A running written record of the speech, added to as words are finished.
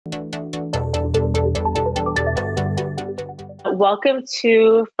welcome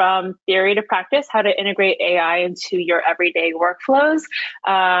to From Theory to Practice, how to integrate AI into your everyday workflows.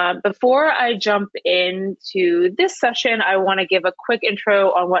 Before I jump into this session, I want to give a quick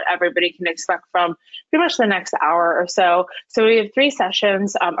intro on what everybody can expect from pretty much the next hour or so. So we have 3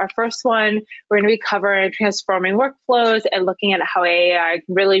 sessions. Our first one, we're going to be covering transforming workflows and looking at how AI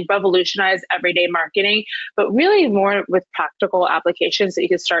can really revolutionize everyday marketing, but really more with practical applications that you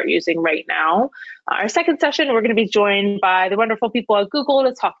can start using right now. Our second session, we're going to be joined by the wonderful people at Google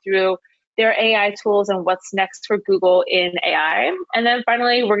to talk through their AI tools and what's next for Google in AI. And then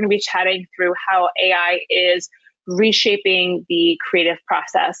finally, we're going to be chatting through how AI is reshaping the creative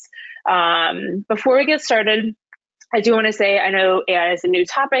process. Before we get started, I do want to say, I know AI is a new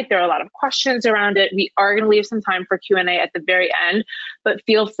topic. There are a lot of questions around it. We are going to leave some time for Q&A at the very end, but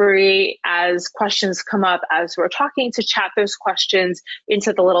feel free as questions come up as we're talking to chat those questions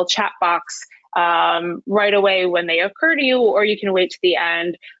into the little chat box right away when they occur to you, or you can wait to the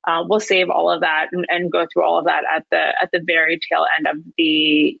end. We'll save all of that and go through all of that at the very tail end of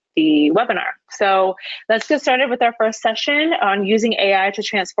the webinar. So let's get started with our first session on using AI to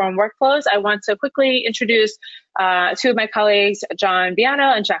transform workflows. I want to quickly introduce 2 of my colleagues, John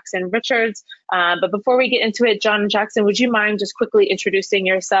Viano and Jackson Richards. But before we get into it, John and Jackson, would you mind just quickly introducing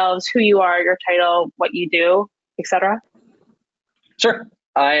yourselves, who you are, your title, what you do, etc.? Sure.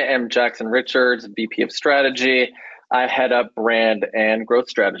 I am Jackson Richards, VP of Strategy. I head up brand and growth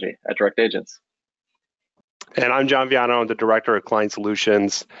strategy at Direct Agents. And I'm John Viano. I'm the Director of Client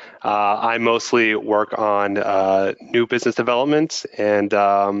Solutions. I mostly work on new business development, and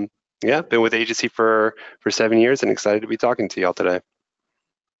been with the agency for 7 years and excited to be talking to y'all today.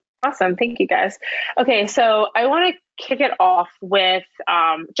 Awesome. Thank you, guys. Okay, so I want to kick it off with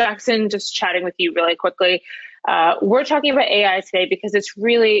Jackson, just chatting with you really quickly. We're talking about AI today because it's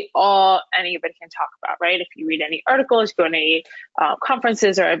really all anybody can talk about, right? If you read any articles, go to any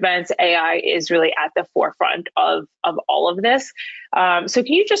conferences or events, AI is really at the forefront of all of this. So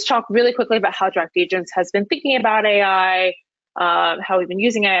can you just talk really quickly about how Direct Agents has been thinking about AI, how we've been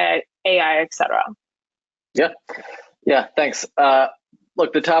using AI, et cetera? Yeah, thanks.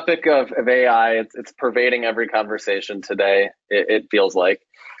 Look, the topic of AI, it's pervading every conversation today, it feels like.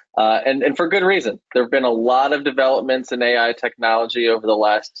 And for good reason. There have been a lot of developments in AI technology over the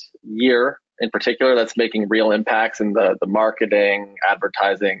last year, in particular, that's making real impacts in the marketing,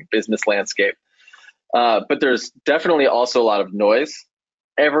 advertising, business landscape. But there's definitely also a lot of noise.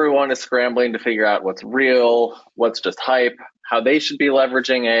 Everyone is scrambling to figure out what's real, what's just hype, how they should be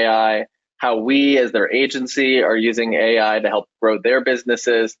leveraging AI, how we as their agency are using AI to help grow their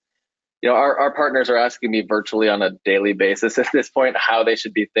businesses. You know, our partners are asking me virtually on a daily basis at this point how they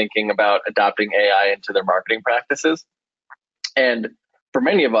should be thinking about adopting AI into their marketing practices. And for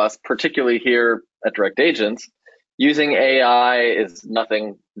many of us, particularly here at Direct Agents, using AI is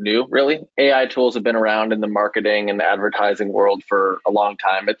nothing new, really. AI tools have been around in the marketing and the advertising world for a long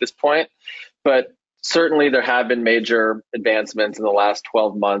time at this point. But certainly there have been major advancements in the last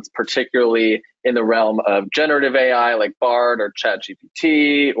 12 months, particularly in the realm of generative AI like Bard or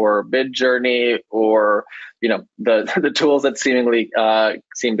ChatGPT or Midjourney or the tools that seemingly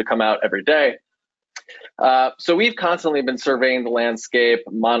seem to come out every day. So we've constantly been surveying the landscape,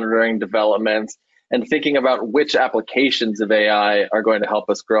 monitoring developments, and thinking about which applications of AI are going to help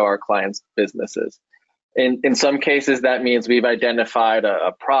us grow our clients' businesses. In some cases, that means we've identified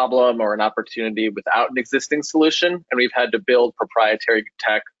a problem or an opportunity without an existing solution, and we've had to build proprietary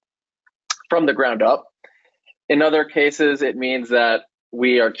tech from the ground up. In other cases, it means that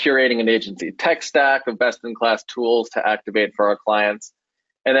we are curating an agency tech stack of best-in-class tools to activate for our clients.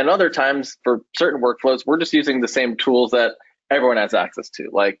 And then other times, for certain workflows, we're just using the same tools that everyone has access to,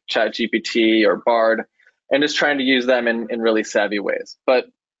 like ChatGPT or Bard, and just trying to use them in really savvy ways. But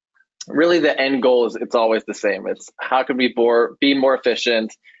really, the end goal is it's always the same. It's how can we be more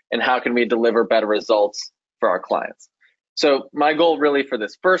efficient and how can we deliver better results for our clients? So my goal really for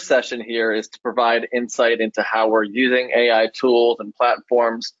this first session here is to provide insight into how we're using AI tools and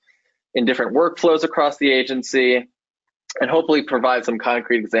platforms in different workflows across the agency, and hopefully provide some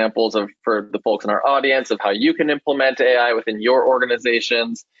concrete examples for the folks in our audience of how you can implement AI within your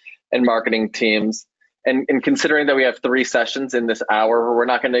organizations and marketing teams. And considering that we have 3 sessions in this hour, we're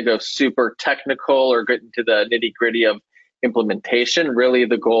not going to go super technical or get into the nitty-gritty of implementation. Really,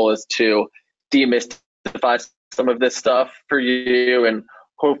 the goal is to demystify some of this stuff for you and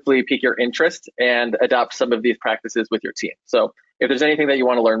hopefully pique your interest and adopt some of these practices with your team. So if there's anything that you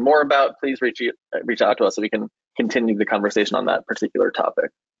want to learn more about, please reach out to us so we can continue the conversation on that particular topic.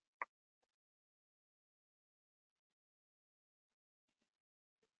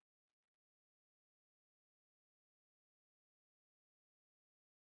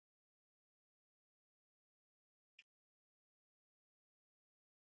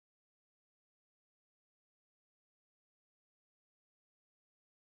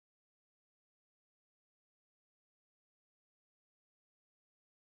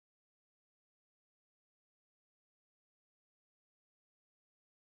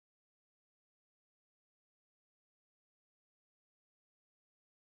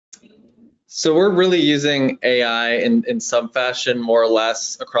 So we're really using AI in some fashion, more or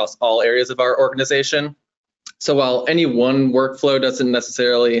less, across all areas of our organization. So while any one workflow doesn't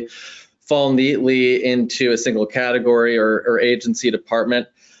necessarily fall neatly into a single category or agency department,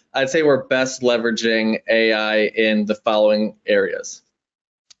 I'd say we're best leveraging AI in the following areas.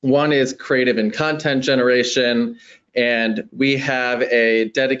 One is creative and content generation, and we have a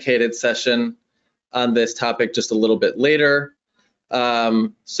dedicated session on this topic just a little bit later.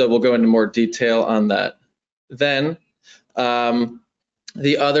 So we'll go into more detail on that then.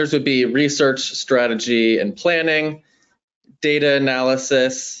 The others would be research, strategy, and planning, data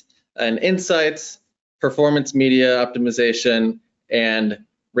analysis and insights, performance media optimization, and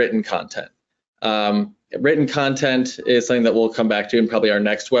written content. Written content is something that we'll come back to in probably our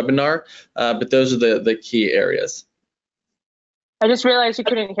next webinar, but those are the key areas. I just realized you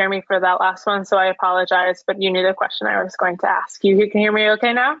couldn't hear me for that last one, so I apologize, but you knew the question I was going to ask. You can hear me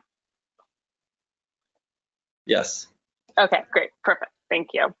okay now? Yes. Okay, great, perfect, thank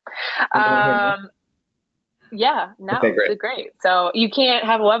you. Yeah, no, okay, great. So you can't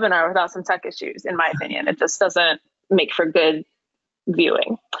have a webinar without some tech issues, in my opinion. It just doesn't make for good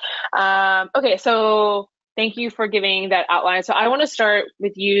viewing. Okay, so thank you for giving that outline. So I want to start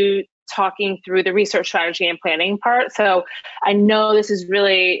with you talking through the research, strategy, and planning part. So I know this is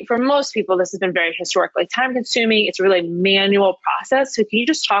really, for most people, this has been very historically time consuming. It's a really manual process. So can you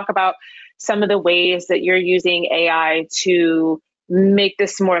just talk about some of the ways that you're using AI to make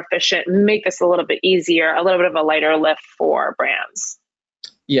this more efficient, make this a little bit easier, a little bit of a lighter lift for brands?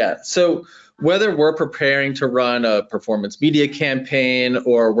 Yeah, so whether we're preparing to run a performance media campaign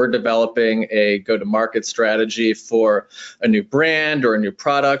or we're developing a go-to-market strategy for a new brand or a new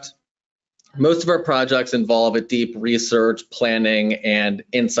product, most of our projects involve a deep research, planning, and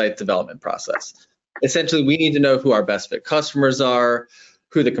insight development process. Essentially, we need to know who our best fit customers are,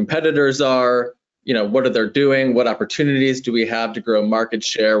 who the competitors are, what are they doing, what opportunities do we have to grow market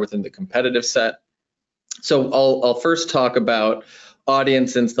share within the competitive set. So I'll first talk about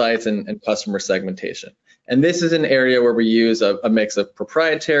audience insights and customer segmentation. And this is an area where we use a mix of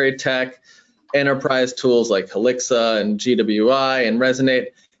proprietary tech, enterprise tools like Helixa and GWI and Resonate,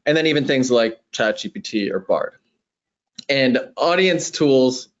 and then even things like ChatGPT or Bard. And audience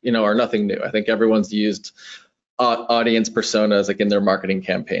tools, are nothing new. I think everyone's used audience personas like in their marketing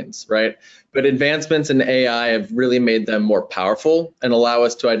campaigns, right? But advancements in AI have really made them more powerful and allow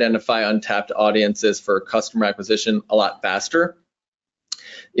us to identify untapped audiences for customer acquisition a lot faster.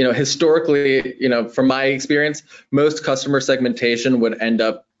 Historically, from my experience, most customer segmentation would end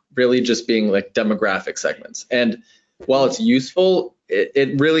up really just being like demographic segments. And while it's useful,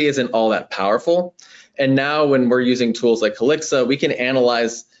 it really isn't all that powerful. And now when we're using tools like Helixa, we can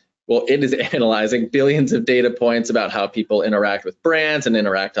analyze, well, it is analyzing billions of data points about how people interact with brands and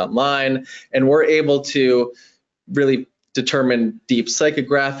interact online. And we're able to really determine deep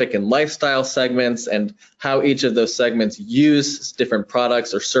psychographic and lifestyle segments and how each of those segments use different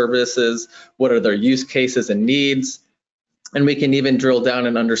products or services, what are their use cases and needs. And we can even drill down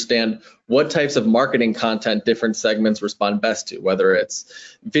and understand what types of marketing content different segments respond best to, whether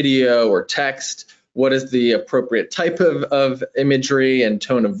it's video or text, what is the appropriate type of imagery and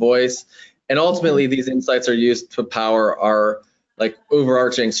tone of voice. And ultimately, these insights are used to power our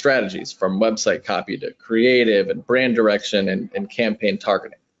overarching strategies, from website copy to creative and brand direction and campaign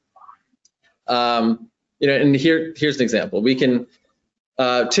targeting. And here's an example. We can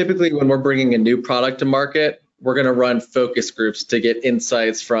typically, when we're bringing a new product to market, we're going to run focus groups to get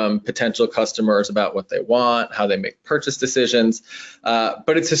insights from potential customers about what they want, how they make purchase decisions.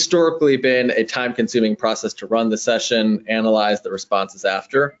 But it's historically been a time-consuming process to run the session, analyze the responses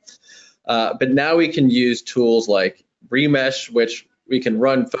after. But now we can use tools like Remesh, which we can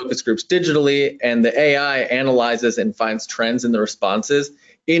run focus groups digitally, and the AI analyzes and finds trends in the responses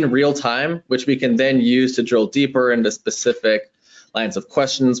in real time, which we can then use to drill deeper into specific lines of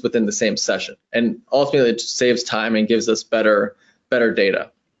questions within the same session. And ultimately, it just saves time and gives us better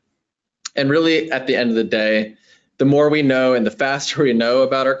data. And really, at the end of the day, the more we know and the faster we know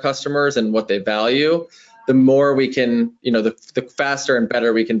about our customers and what they value, the more we can, the faster and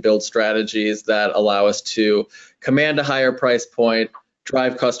better we can build strategies that allow us to command a higher price point,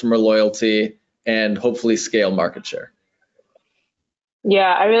 drive customer loyalty, and hopefully scale market share.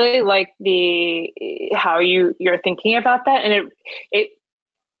 Yeah, I really like how you're thinking about that, and it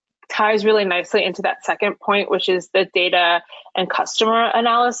ties really nicely into that second point, which is the data and customer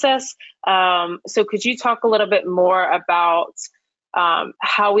analysis. So could you talk a little bit more about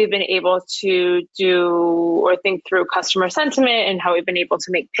how we've been able to do or think through customer sentiment and how we've been able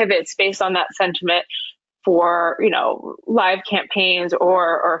to make pivots based on that sentiment for, live campaigns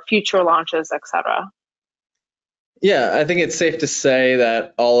or future launches, et cetera? Yeah, I think it's safe to say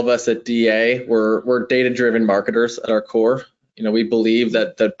that all of us at DA, we're data-driven marketers at our core. We believe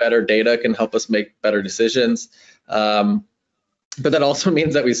that better data can help us make better decisions. But that also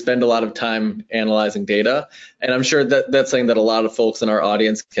means that we spend a lot of time analyzing data. And I'm sure that that's something that a lot of folks in our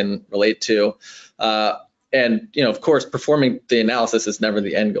audience can relate to. And of course, performing the analysis is never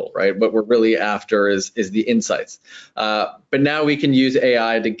the end goal, right? What we're really after is the insights. But now we can use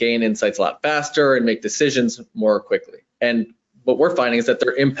AI to gain insights a lot faster and make decisions more quickly. And what we're finding is that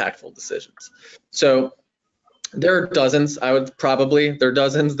they're impactful decisions. So there are dozens, there are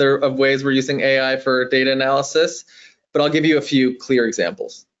dozens of ways we're using AI for data analysis, but I'll give you a few clear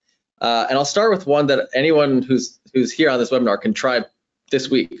examples. And I'll start with one that anyone who's here on this webinar can try this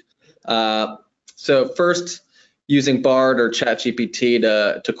week. So first, using Bard or ChatGPT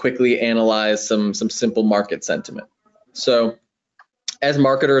to quickly analyze some simple market sentiment. So as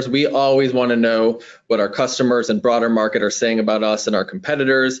marketers, we always want to know what our customers and broader market are saying about us and our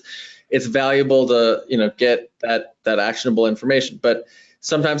competitors. It's valuable to get that actionable information, but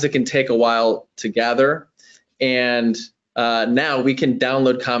sometimes it can take a while to gather. And now we can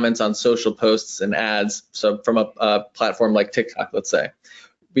download comments on social posts and ads. So from a platform like TikTok, let's say,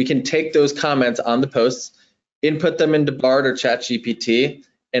 we can take those comments on the posts, input them into Bard or ChatGPT,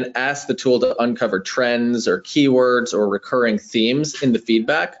 and ask the tool to uncover trends or keywords or recurring themes in the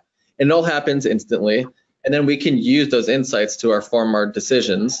feedback. And it all happens instantly. And then we can use those insights to inform our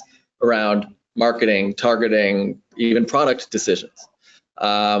decisions around marketing, targeting, even product decisions.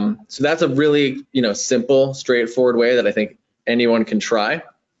 So that's a really simple, straightforward way that I think anyone can try.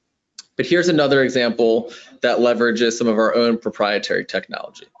 But here's another example that leverages some of our own proprietary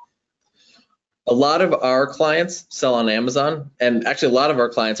technology. A lot of our clients sell on Amazon, and actually a lot of our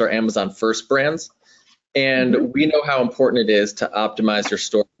clients are Amazon first brands. And we know how important it is to optimize your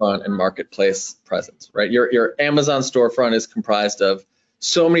storefront and marketplace presence, right? Your Amazon storefront is comprised of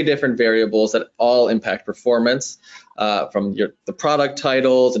so many different variables that all impact performance, from the product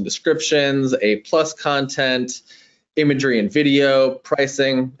titles and descriptions, A+ content, imagery and video,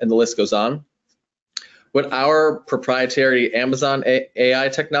 pricing, and the list goes on. What our proprietary Amazon AI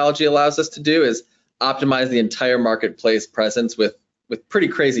technology allows us to do is optimize the entire marketplace presence with pretty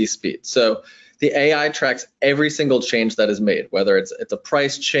crazy speed. So the AI tracks every single change that is made, whether it's a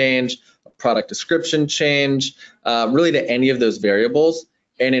price change, a product description change, really to any of those variables,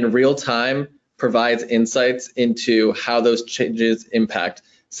 and in real time provides insights into how those changes impact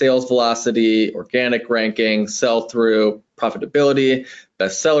sales velocity, organic ranking, sell-through, profitability,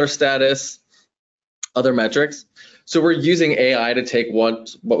 bestseller status, other metrics. So we're using AI to take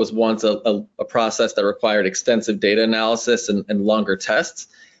what was once a process that required extensive data analysis and longer tests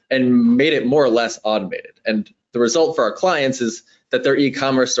and made it more or less automated. And the result for our clients is that their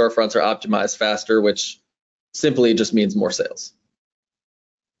e-commerce storefronts are optimized faster, which simply just means more sales.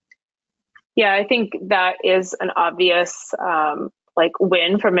 Yeah, I think that is an obvious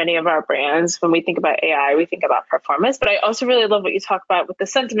win for many of our brands. When we think about AI, we think about performance, but I also really love what you talk about with the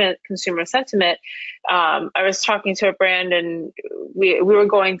sentiment, consumer sentiment. I was talking to a brand and we were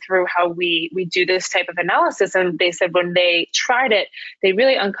going through how we do this type of analysis, and they said when they tried it, they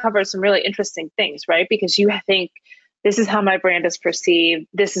really uncovered some really interesting things, right? Because you think, this is how my brand is perceived.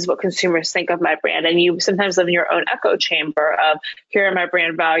 This is what consumers think of my brand. And you sometimes live in your own echo chamber of, here are my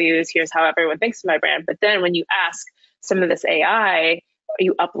brand values, here's how everyone thinks of my brand. But then when you ask some of this AI,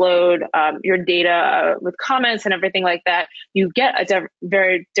 you upload your data with comments and everything like that, you get a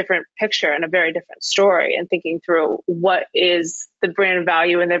very different picture and a very different story, and thinking through what is the brand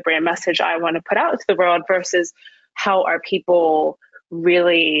value and the brand message I want to put out to the world versus how are people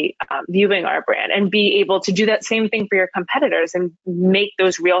really viewing our brand, and be able to do that same thing for your competitors and make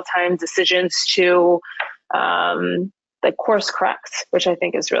those real-time decisions to course correct, which I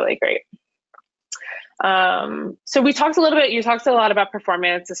think is really great. So we talked a little bit, you talked a lot about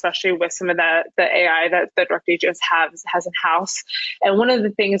performance, especially with some of the AI that Direct Agents has in-house. And one of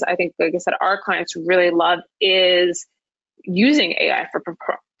the things I think, like I said, our clients really love is using AI for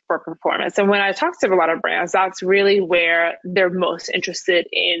performance. And when I talk to a lot of brands, that's really where they're most interested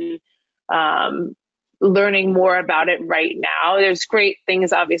in learning more about it right now. There's great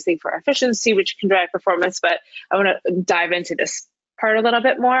things, obviously, for efficiency, which can drive performance, but I want to dive into this part a little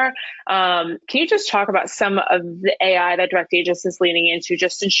bit more. Can you just talk about some of the AI that Direct Agents is leaning into,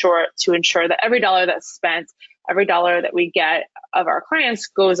 just to ensure that every dollar that's spent, every dollar that we get of our clients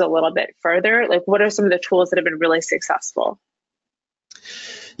goes a little bit further? Like, what are some of the tools that have been really successful?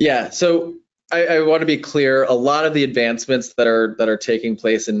 Yeah, so I want to be clear. A lot of the advancements that are taking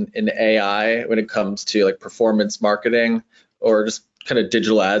place in AI when it comes to like performance marketing or just kind of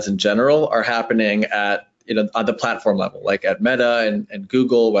digital ads in general are happening at on the platform level, like at Meta and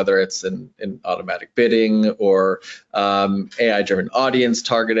Google, whether it's in automatic bidding or AI-driven audience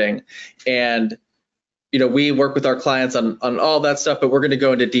targeting. And we work with our clients on all that stuff, but we're going to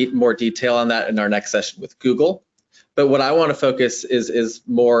go into more detail on that in our next session with Google. But what I want to focus is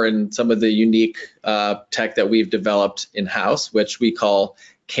more in some of the unique tech that we've developed in-house, which we call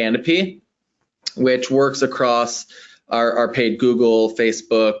Canopy, which works across our paid Google,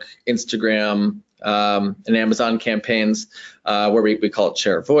 Facebook, Instagram, and Amazon campaigns, where we call it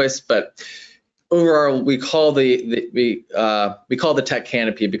share of voice. But overall, we call the tech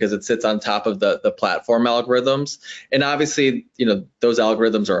Canopy because it sits on top of the platform algorithms. And obviously, those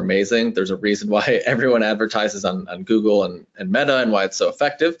algorithms are amazing. There's a reason why everyone advertises on Google and Meta and why it's so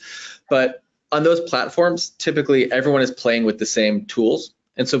effective. But on those platforms, typically everyone is playing with the same tools.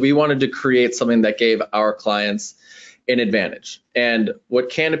 And so we wanted to create something that gave our clients an advantage. And what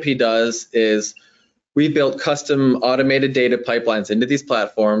Canopy does is we built custom automated data pipelines into these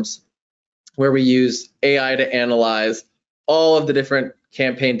platforms where we use AI to analyze all of the different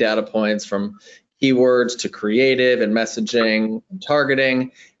campaign data points from keywords to creative and messaging and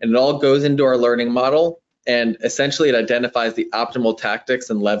targeting, and it all goes into our learning model, and essentially it identifies the optimal tactics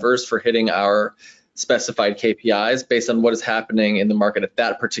and levers for hitting our specified KPIs based on what is happening in the market at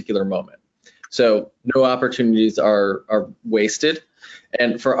that particular moment. So no opportunities are wasted.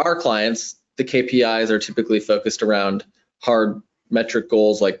 And for our clients, the KPIs are typically focused around hard metric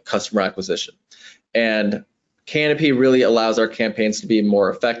goals like customer acquisition. And Canopy really allows our campaigns to be more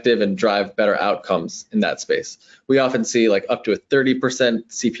effective and drive better outcomes in that space. We often see like up to a 30%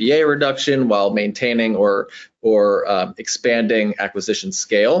 CPA reduction while maintaining or expanding acquisition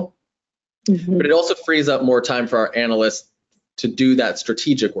scale. Mm-hmm. But it also frees up more time for our analysts to do that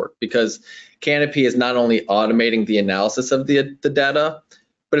strategic work, because Canopy is not only automating the analysis of the data,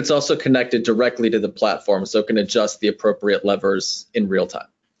 but it's also connected directly to the platform, so it can adjust the appropriate levers in real time.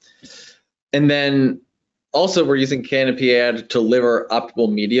 And then also we're using Canopy AI to deliver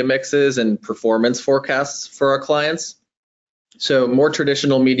optimal media mixes and performance forecasts for our clients. So more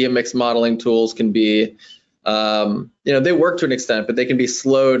traditional media mix modeling tools can be, they work to an extent, but they can be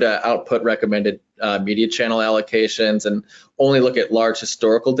slow to output recommended media channel allocations and only look at large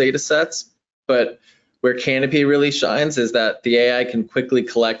historical data sets. But where Canopy really shines is that the AI can quickly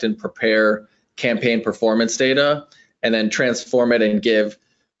collect and prepare campaign performance data and then transform it and give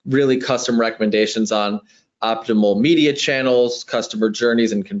really custom recommendations on optimal media channels, customer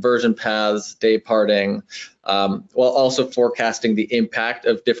journeys and conversion paths, day parting, while also forecasting the impact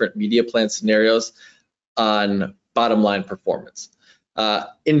of different media plan scenarios on bottom line performance.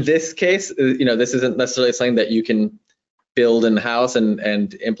 In this case, this isn't necessarily something that you can build in-house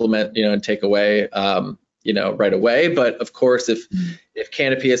and implement, and take away, right away. But of course, if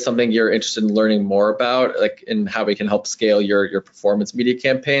Canopy is something you're interested in learning more about, like in how we can help scale your performance media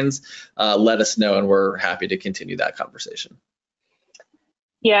campaigns, let us know, and we're happy to continue that conversation.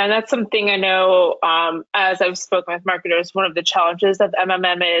 Yeah, and that's something I know, as I've spoken with marketers, one of the challenges of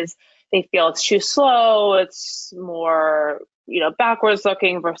MMM is they feel it's too slow, it's more backwards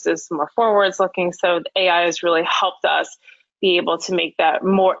looking versus more forwards looking. So the AI has really helped us be able to make that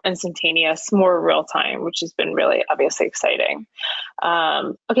more instantaneous, more real time, which has been really obviously exciting.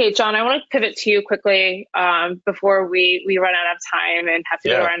 Okay, John, I want to pivot to you quickly before we run out of time and have to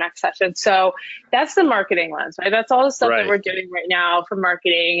go to our next session. So that's the marketing lens, right? That's all the stuff that we're doing right now for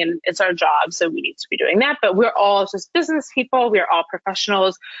marketing, and it's our job, so we need to be doing that. But we're all just business people. We are all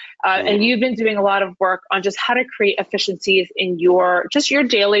professionals. And you've been doing a lot of work on just how to create efficiencies in your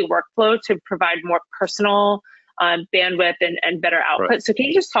daily workflow to provide more personal bandwidth and better output. Right. So can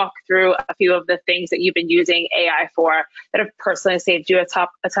you just talk through a few of the things that you've been using AI for that have personally saved you a ton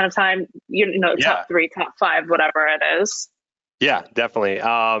of time, top 3, top 5, whatever it is? Yeah, definitely.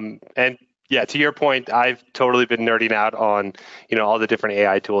 And yeah, to your point, I've totally been nerding out on, all the different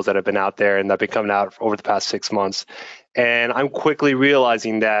AI tools that have been out there and that have been coming out over the past 6 months. And I'm quickly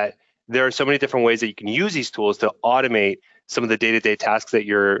realizing that there are so many different ways that you can use these tools to automate some of the day-to-day tasks that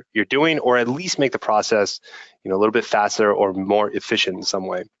you're doing, or at least make the process, a little bit faster or more efficient in some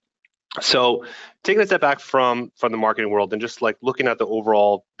way. So taking a step back from the marketing world and just like looking at the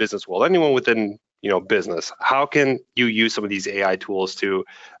overall business world, anyone within business, how can you use some of these AI tools to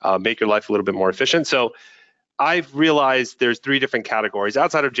make your life a little bit more efficient? So I've realized there's 3 different categories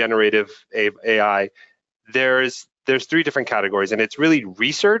outside of generative AI. There's 3 different categories, and it's really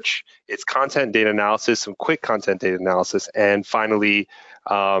research, it's content data analysis, some quick content data analysis, and finally,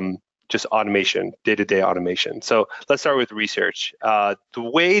 just automation, day-to-day automation. So let's start with research. The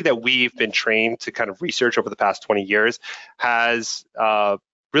way that we've been trained to kind of research over the past 20 years has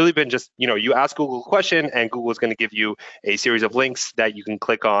really been just, you ask Google a question and Google is going to give you a series of links that you can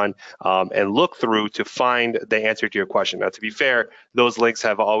click on and look through to find the answer to your question. Now, to be fair, those links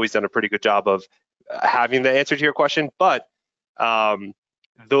have always done a pretty good job of having the answer to your question, but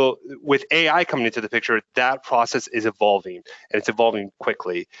with AI coming into the picture, that process is evolving, and it's evolving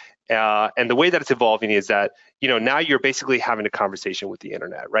quickly. And the way that it's evolving is that, now you're basically having a conversation with the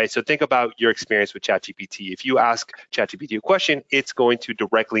internet, right? So think about your experience with ChatGPT. If you ask ChatGPT a question, it's going to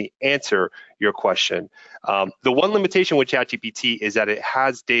directly answer your question. The one limitation with ChatGPT is that it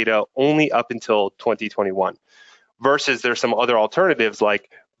has data only up until 2021, versus there's some other alternatives like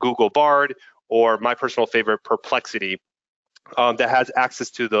Google Bard or my personal favorite, Perplexity, that has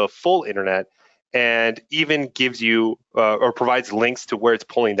access to the full internet and even gives you or provides links to where it's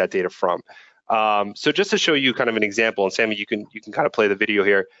pulling that data from. So just to show you kind of an example, and Sammy, you can kind of play the video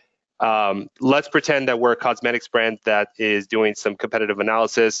here. Let's pretend that we're a cosmetics brand that is doing some competitive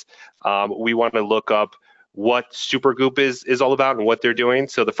analysis. We want to look up what Supergoop is all about and what they're doing.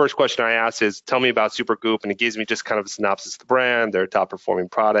 So the first question I ask is, tell me about Supergoop, and it gives me just kind of a synopsis of the brand, their top performing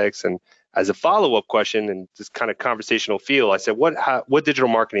products, and as a follow-up question and just kind of conversational feel, I said, what digital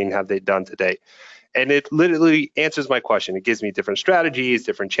marketing have they done today? And it literally answers my question. It gives me different strategies,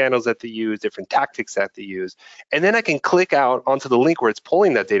 different channels that they use, different tactics that they use. And then I can click out onto the link where it's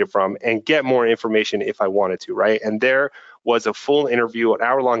pulling that data from and get more information if I wanted to, right? And there was a full interview, an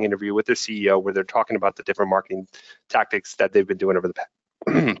hour-long interview with their CEO where they're talking about the different marketing tactics that they've been doing over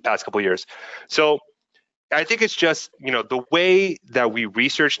the past couple of years. So I think it's just, the way that we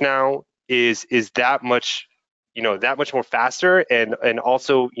research now is that much, that much more faster. And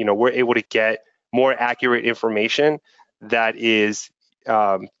also, we're able to get more accurate information that is,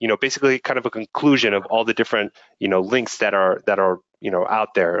 basically kind of a conclusion of all the different, links that are,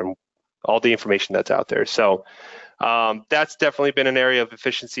 out there and all the information that's out there. So that's definitely been an area of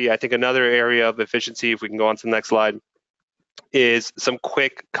efficiency. I think another area of efficiency, if we can go on to the next slide, is some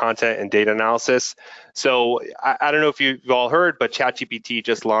quick content and data analysis. So I don't know if you've all heard, but ChatGPT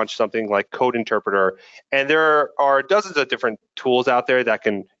just launched something like Code Interpreter, and there are dozens of different tools out there that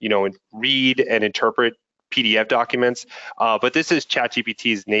can, read and interpret PDF documents. But this is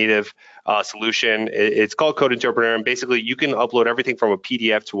ChatGPT's native solution. It's called Code Interpreter, and basically you can upload everything from a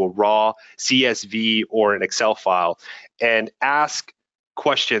PDF to a raw CSV or an Excel file and ask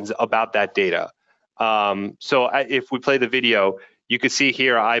questions about that data. If we play the video, you can see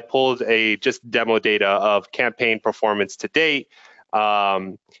here I pulled just demo data of campaign performance to date,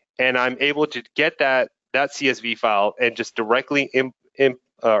 and I'm able to get that CSV file and just directly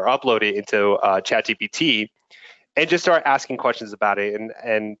upload it into ChatGPT and just start asking questions about it.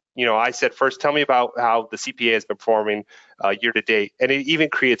 And I said, first, tell me about how the CPA has been performing year to date, and it even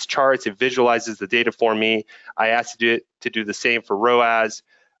creates charts. It visualizes the data for me. I asked it to do the same for ROAS.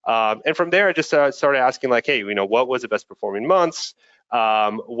 And from there, I just started asking like, hey, what was the best performing months?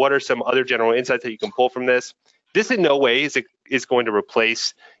 What are some other general insights that you can pull from this? This in no way is going to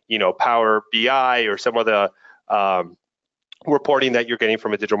replace, Power BI or some of the reporting that you're getting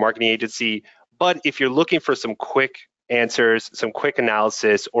from a digital marketing agency. But if you're looking for some quick answers, some quick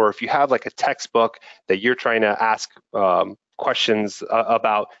analysis, or if you have like a textbook that you're trying to ask questions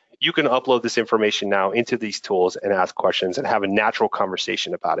about, you can upload this information now into these tools and ask questions and have a natural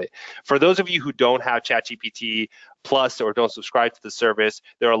conversation about it. For those of you who don't have ChatGPT Plus or don't subscribe to the service,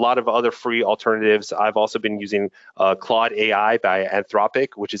 there are a lot of other free alternatives. I've also been using Claude AI by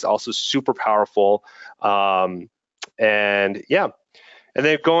Anthropic, which is also super powerful. And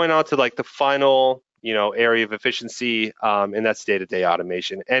then going on to like the final area of efficiency, and that's day-to-day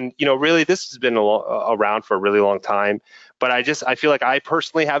automation. And really this has been around for a really long time, but I feel like I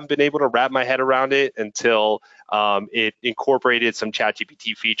personally haven't been able to wrap my head around it until it incorporated some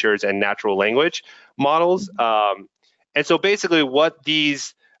ChatGPT features and natural language models. And so basically what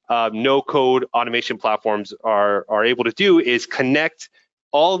these no-code automation platforms are able to do is connect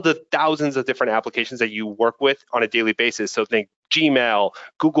all the thousands of different applications that you work with on a daily basis. So think Gmail,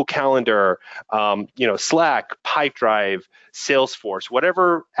 Google Calendar, Slack, Pipedrive, Salesforce,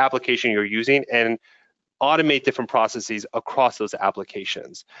 whatever application you're using, and automate different processes across those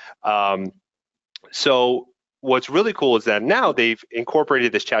applications. So what's really cool is that now they've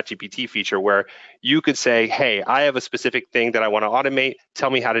incorporated this ChatGPT feature where you could say, hey, I have a specific thing that I want to automate, tell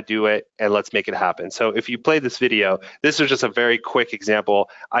me how to do it, and let's make it happen. So if you play this video, this is just a very quick example.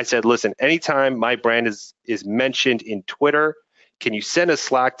 I said, listen, anytime my brand is mentioned in Twitter, can you send a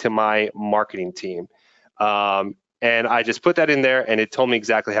Slack to my marketing team? And I just put that in there, and it told me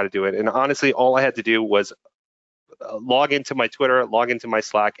exactly how to do it. And honestly, all I had to do was log into my Twitter, log into my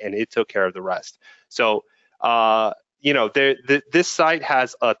Slack, and it took care of the rest. So, this site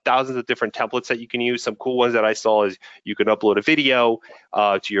has thousands of different templates that you can use. Some cool ones that I saw is you can upload a video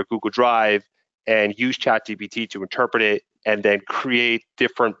to your Google Drive and use ChatGPT to interpret it, and then create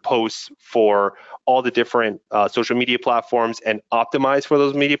different posts for all the different social media platforms and optimize for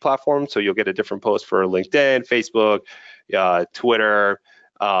those media platforms. So you'll get a different post for LinkedIn, Facebook, Twitter,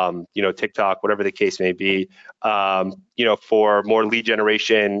 TikTok, whatever the case may be. For more lead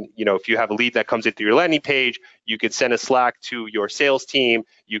generation, if you have a lead that comes into your landing page, you could send a Slack to your sales team.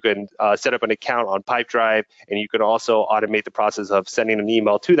 You can set up an account on Pipedrive, and you can also automate the process of sending an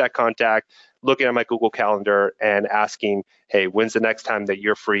email to that contact, looking at my Google Calendar and asking, hey, when's the next time that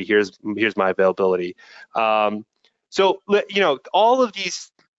you're free? Here's my availability. So all of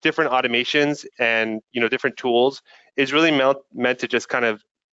these different automations and different tools is really meant to just kind of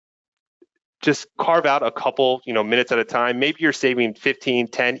just carve out a couple minutes at a time. Maybe you're saving 15,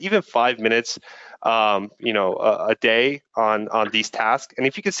 10, even 5 minutes a day on these tasks. And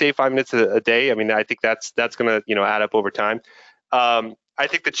if you could save 5 minutes a day, I mean, I think that's going to add up over time. I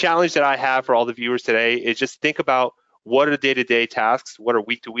think the challenge that I have for all the viewers today is just think about what are day-to-day tasks, what are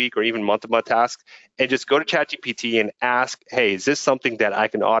week-to-week or even month-to-month tasks, and just go to ChatGPT and ask, hey, is this something that I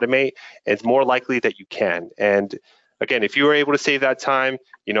can automate? And it's more likely that you can. And again, if you were able to save that time,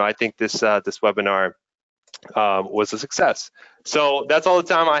 I think this webinar was a success. So that's all the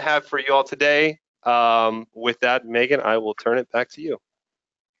time I have for you all today. With that, Megan, I will turn it back to you.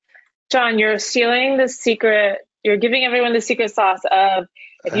 John, you're stealing the secret. You're giving everyone the secret sauce of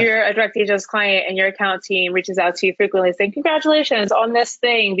if you're a direct agents client and your account team reaches out to you frequently saying, congratulations on this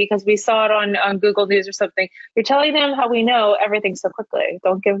thing because we saw it on Google News or something. You're telling them how we know everything so quickly.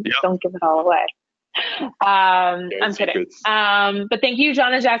 Don't give it all away. I'm kidding. But thank you,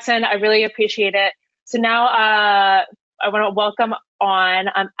 John and Jackson. I really appreciate it. So now I want to welcome on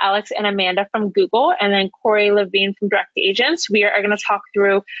Alex and Amanda from Google, and then Corey Levine from Direct Agents. We are going to talk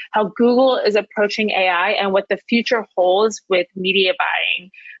through how Google is approaching AI and what the future holds with media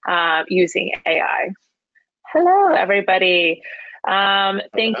buying using AI. Hello, everybody.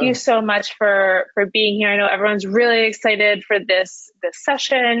 Thank you so much for being here. I know everyone's really excited for this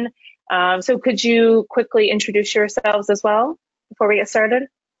session. So could you quickly introduce yourselves as well before we get started?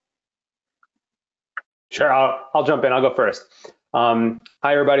 Sure, I'll jump in. I'll go first. Hi,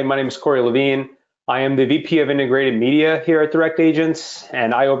 everybody. My name is Corey Levine. I am the VP of Integrated Media here at Direct Agents,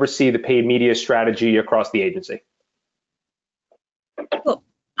 and I oversee the paid media strategy across the agency. Cool.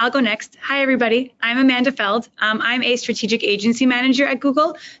 I'll go next. Hi, everybody. I'm Amanda Feld. I'm a strategic agency manager at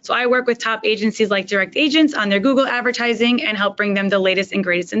Google. So I work with top agencies like Direct Agents on their Google advertising and help bring them the latest and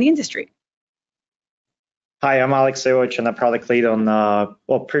greatest in the industry. Hi, I'm Alex Sewich, and I'm product lead on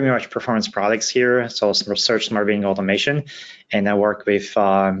pretty much performance products here, so search, smart bidding, automation, and I work with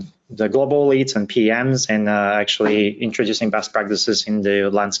the global leads and PMs, and actually introducing best practices in the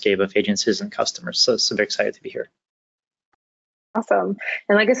landscape of agencies and customers. So super excited to be here. Awesome.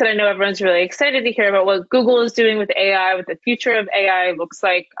 And like I said, I know everyone's really excited to hear about what Google is doing with AI, what the future of AI looks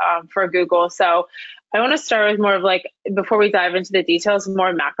like for Google. So I want to start with more of like, before we dive into the details,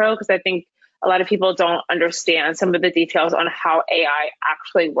 more macro, because I think a lot of people don't understand some of the details on how AI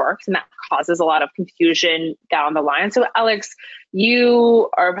actually works, and that causes a lot of confusion down the line. So Alex,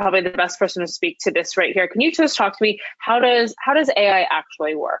 you are probably the best person to speak to this right here. Can you just talk to me, how does AI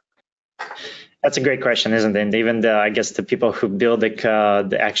actually work? That's a great question, isn't it? And even I guess the people who build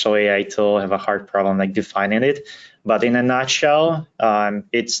the actual AI tool have a hard problem like defining it. But in a nutshell,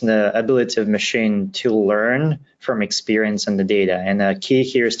 it's the ability of machine to learn from experience and the data. And the key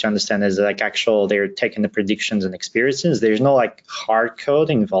here is to understand is like they're taking the predictions and experiences. There's no like hard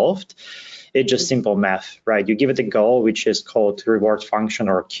code involved. It's just simple math, right? You give it a goal, which is called reward function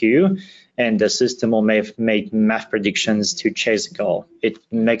or Q, and the system will make math predictions to chase the goal. It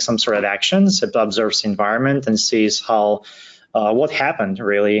makes some sort of actions, it observes the environment and sees how what happened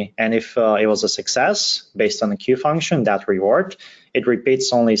really, and if it was a success based on the Q function, that reward, it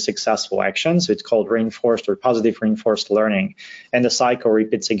repeats only successful actions. It's called reinforced or positive reinforced learning, and the cycle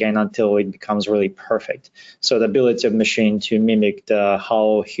repeats again until it becomes really perfect. So the ability of machine to mimic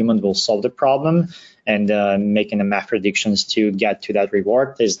how human will solve the problem and making the math predictions to get to that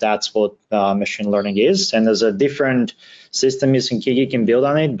reward that's what machine learning is. And there's a different system you can build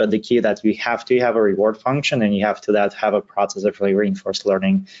on it, but the key that you have to have a reward function, and you have to have a process of really reinforced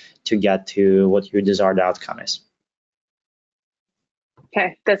learning to get to what your desired outcome is.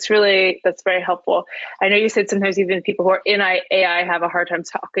 Okay, that's very helpful. I know you said sometimes even people who are in AI have a hard time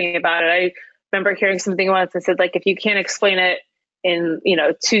talking about it. I remember hearing something once that said, like, if you can't explain it in,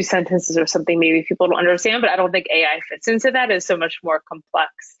 2 sentences or something, maybe people don't understand, but I don't think AI fits into that. It's so much more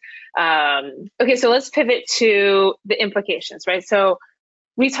complex. Okay, so let's pivot to the implications, right? So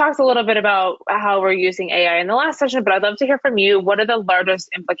we talked a little bit about how we're using AI in the last session, but I'd love to hear from you. What are the largest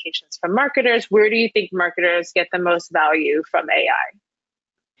implications for marketers? Where do you think marketers get the most value from AI?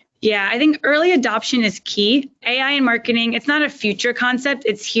 Yeah, I think early adoption is key. AI in marketing, it's not a future concept,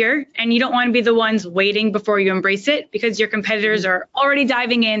 it's here. And you don't want to be the ones waiting before you embrace it because your competitors are already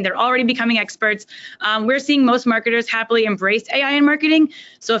diving in, they're already becoming experts. We're seeing most marketers happily embrace AI in marketing.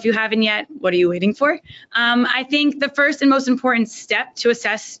 So if you haven't yet, what are you waiting for? I think the first and most important step to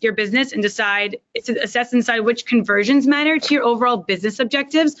assess your business and decide which conversions matter to your overall business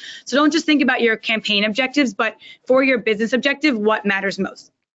objectives. So don't just think about your campaign objectives, but for your business objective, what matters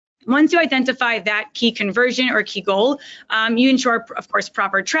most. Once you identify that key conversion or key goal, you ensure, of course,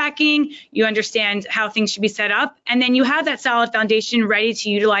 proper tracking, you understand how things should be set up, and then you have that solid foundation ready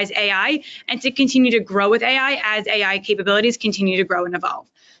to utilize AI and to continue to grow with AI as AI capabilities continue to grow and evolve.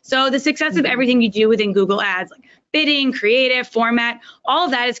 So the success of everything you do within Google Ads, like bidding, creative, format, all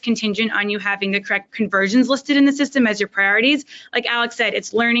of that is contingent on you having the correct conversions listed in the system as your priorities. Like Alex said,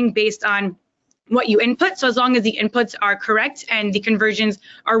 it's learning based on what you input. So as long as the inputs are correct and the conversions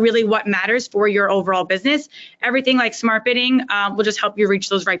are really what matters for your overall business, everything like smart bidding will just help you reach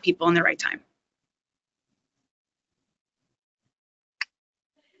those right people in the right time.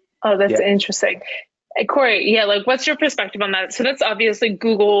 Oh, that's interesting. Hey, Corey, like, what's your perspective on that? So that's obviously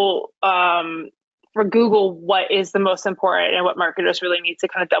Google, for Google, what is the most important and what marketers really need to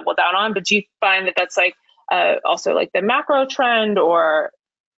kind of double down on. But do you find that that's like also like the macro trend or?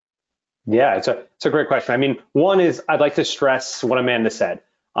 Yeah, it's a great question. I mean, one is I'd like to stress what Amanda said.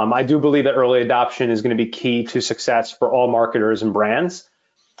 I do believe that early adoption is going to be key to success for all marketers and brands.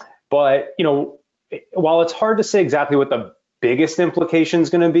 But, while it's hard to say exactly what the biggest implication is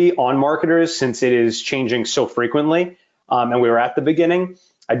going to be on marketers since it is changing so frequently, and we were at the beginning,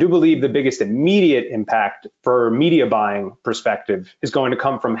 I do believe the biggest immediate impact for media buying perspective is going to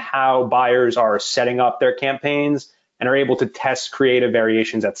come from how buyers are setting up their campaigns and are able to test creative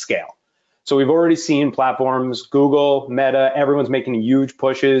variations at scale. So we've already seen platforms, Google, Meta, everyone's making huge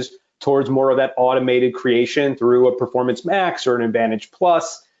pushes towards more of that automated creation through a Performance Max or an Advantage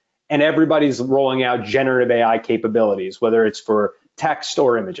Plus, and everybody's rolling out generative AI capabilities, whether it's for text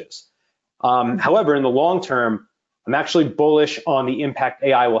or images. However, in the long term, I'm actually bullish on the impact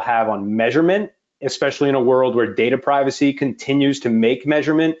AI will have on measurement, especially in a world where data privacy continues to make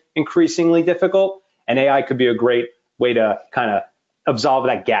measurement increasingly difficult, and AI could be a great way to kind of absolve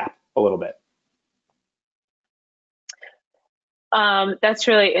that gap a little bit. That's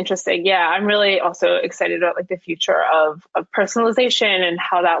really interesting. Yeah, I'm really also excited about like the future of personalization and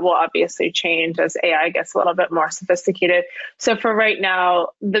how that will obviously change as AI gets a little bit more sophisticated. So for right now,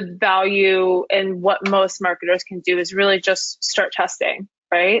 the value and what most marketers can do is really just start testing,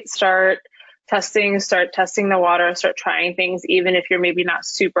 right? Start testing the water, start trying things, even if you're maybe not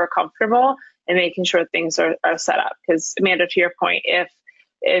super comfortable, and making sure things are set up. Because Amanda, to your point,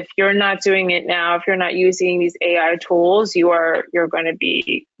 if you're not doing it now, if you're not using these AI tools, you're going to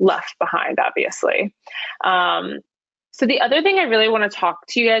be left behind, obviously. So the other thing I really want to talk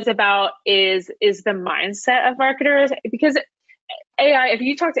to you guys about is the mindset of marketers, because AI, if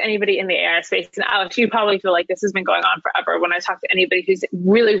you talk to anybody in the AI space, and Alex, you probably feel like this has been going on forever. When I talk to anybody who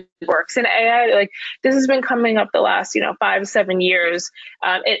really works in AI, like this has been coming up the last, 5-7 years.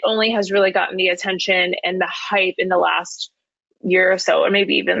 It only has really gotten the attention and the hype in the last year or so, or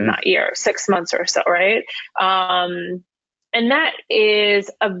maybe even not year, 6 months or so, right? And that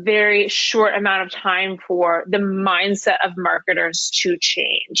is a very short amount of time for the mindset of marketers to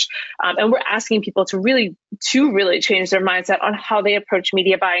change. And we're asking people to really change their mindset on how they approach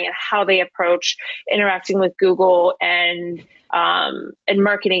media buying and how they approach interacting with Google and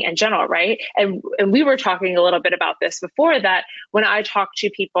marketing in general, right? And we were talking a little bit about this before, that when I talk to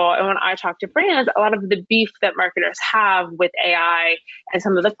people and when I talk to brands, a lot of the beef that marketers have with AI and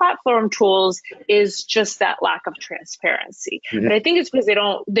some of the platform tools is just that lack of transparency. But I think it's because they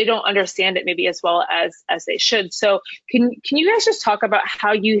don't understand it maybe as well as they should. So can you guys just talk about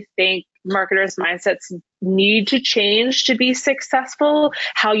how you think marketers' mindsets need to change to be successful?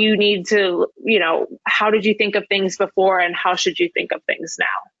 How you need to, how did you think of things before and how should you think of things now?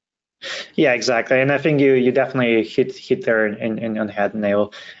 Yeah, exactly. And I think you definitely hit there on the head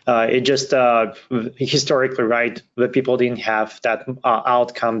nail. It just historically, right, the people didn't have that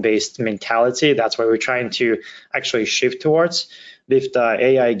outcome-based mentality. That's what we're trying to actually shift towards. If the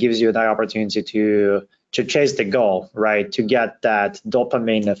AI gives you that opportunity to to chase the goal, right? To get that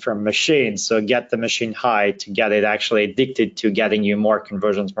dopamine from machine. So get the machine high to get it actually addicted to getting you more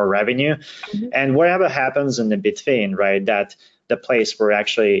conversions, more revenue. And whatever happens in the between, right? That the place where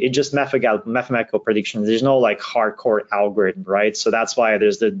actually it just mathematical predictions. There's no like hardcore algorithm, right? So that's why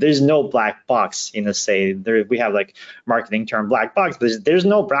there's no black box in a say. We have like marketing term black box, but there's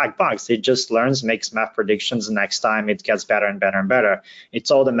no black box. It just learns, makes math predictions, and next time it gets better and better and better.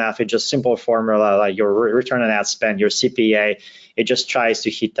 It's all the math. It's just simple formula like your return on ad spend, your CPA. It just tries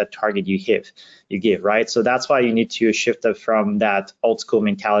to hit that target you give, right? So that's why you need to shift it from that old school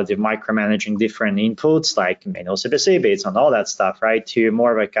mentality of micromanaging different inputs like manual CPC based on all that stuff, right? To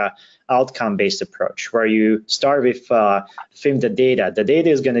more of like a outcome-based approach where you start with film the data. The data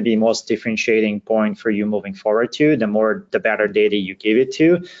is going to be most differentiating point for you moving forward to. The better data you give it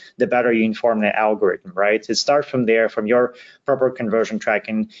to, the better you inform the algorithm, right? So start from there, from your proper conversion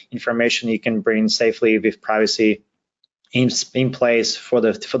tracking information you can bring safely with privacy in place for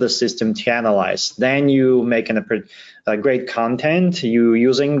the system to analyze. Then you make a great content. You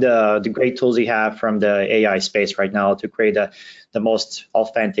using the great tools you have from the AI space right now to create the most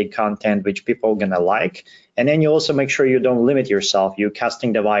authentic content which people are gonna like. And then you also make sure you don't limit yourself. You're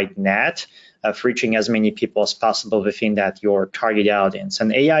casting the wide net of reaching as many people as possible within that your target audience.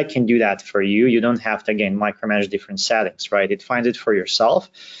 And AI can do that for you. You don't have to again micromanage different settings, right? It finds it for yourself.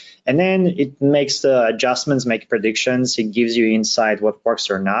 And then it makes the adjustments, make predictions. It gives you insight what works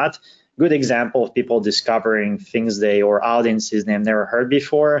or not. Good example of people discovering things or audiences they've never heard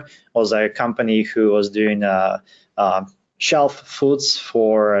before was a company who was doing shelf foods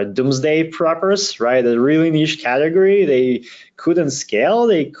for doomsday preppers, right? A really niche category. They couldn't scale.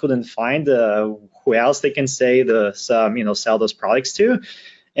 They couldn't find who else they can sell those products to.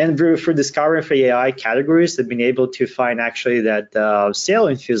 And through discovering for AI categories, they've been able to find actually that sale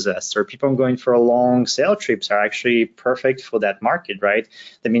enthusiasts or people going for long sale trips are actually perfect for that market, right?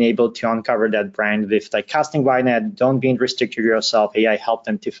 They've been able to uncover that brand with like casting wide net, don't be restricted yourself. AI helped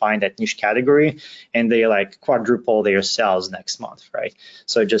them to find that niche category and they like quadruple their sales next month, right?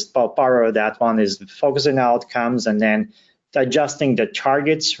 So just power of that one is focusing on outcomes and then adjusting the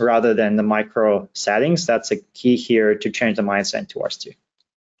targets rather than the micro settings. That's a key here to change the mindset towards too.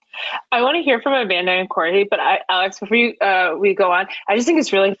 I want to hear from Amanda and Corey, but Alex, before we go on, I just think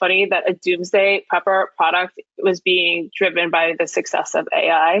it's really funny that a doomsday prepper product was being driven by the success of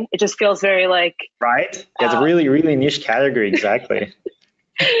AI. It just feels very like... Right? It's a really, really niche category, exactly.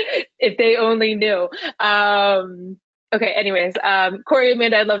 If they only knew. Okay, anyways, Corey,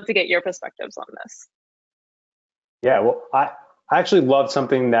 Amanda, I'd love to get your perspectives on this. Yeah, well, I actually loved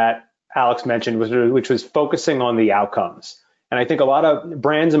something that Alex mentioned, which was focusing on the outcomes. And I think a lot of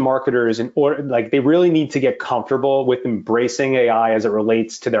brands and marketers, they really need to get comfortable with embracing AI as it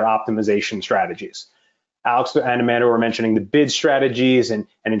relates to their optimization strategies. Alex and Amanda were mentioning the bid strategies and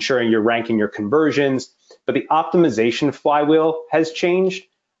ensuring you're ranking your conversions, but the optimization flywheel has changed.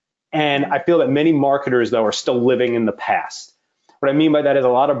 And I feel that many marketers, though, are still living in the past. What I mean by that is a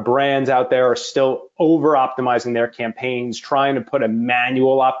lot of brands out there are still over-optimizing their campaigns, trying to put a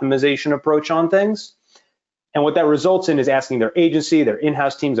manual optimization approach on things. And what that results in is asking their agency, their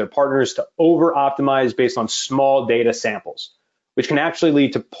in-house teams, their partners to over-optimize based on small data samples, which can actually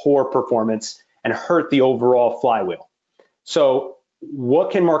lead to poor performance and hurt the overall flywheel. So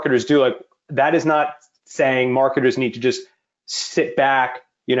what can marketers do? Like, that is not saying marketers need to just sit back,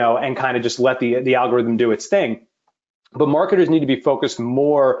 and kind of just let the algorithm do its thing. But marketers need to be focused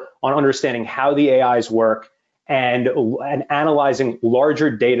more on understanding how the AIs work and analyzing larger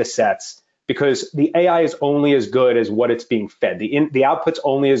data sets, because the AI is only as good as what it's being fed. The output's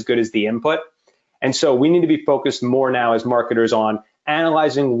only as good as the input. And so we need to be focused more now as marketers on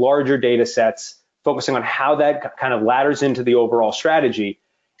analyzing larger data sets, focusing on how that kind of ladders into the overall strategy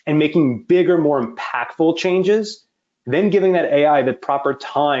and making bigger, more impactful changes, then giving that AI the proper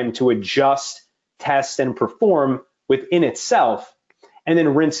time to adjust, test, and perform within itself, and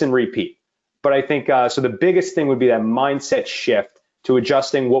then rinse and repeat. But I think, so the biggest thing would be that mindset shift to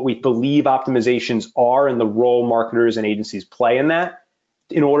adjusting what we believe optimizations are and the role marketers and agencies play in that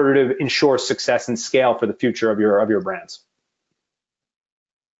in order to ensure success and scale for the future of your brands.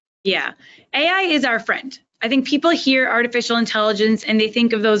 Yeah, AI is our friend. I think people hear artificial intelligence and they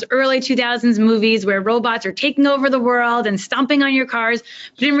think of those early 2000s movies where robots are taking over the world and stomping on your cars.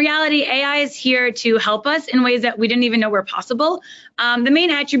 But in reality, AI is here to help us in ways that we didn't even know were possible. The main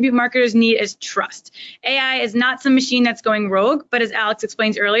attribute marketers need is trust. AI is not some machine that's going rogue, but as Alex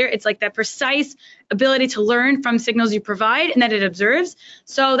explained earlier, it's like that precise ability to learn from signals you provide and that it observes.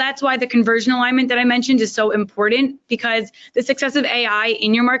 So that's why the conversion alignment that I mentioned is so important, because the success of AI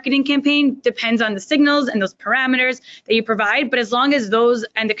in your marketing campaign depends on the signals and those parameters that you provide. But as long as those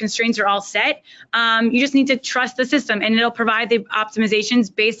and the constraints are all set, you just need to trust the system and it'll provide the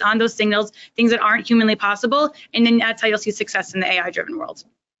optimizations based on those signals, things that aren't humanly possible. And then that's how you'll see success in the AI-driven world.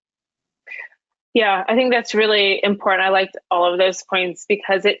 Yeah, I think that's really important. I liked all of those points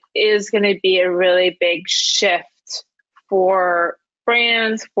because it is going to be a really big shift for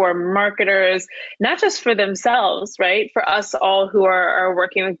brands, for marketers, not just for themselves, right? For us all who are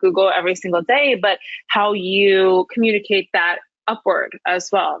working with Google every single day, but how you communicate that upward as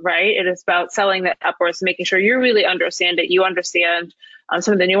well, right? It is about selling that upwards, making sure you really understand it, you understand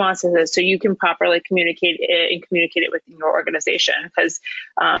some of the nuances so you can properly communicate it and communicate it within your organization. Because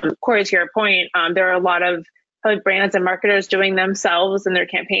Corey, to your point, there are a lot of brands and marketers doing themselves and their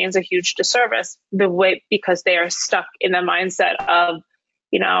campaigns a huge disservice because they are stuck in the mindset of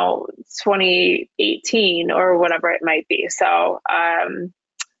 2018 or whatever it might be. So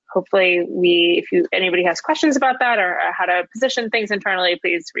hopefully if anybody has questions about that or how to position things internally,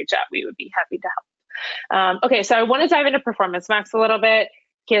 please reach out. We would be happy to help. Okay, so I want to dive into Performance Max a little bit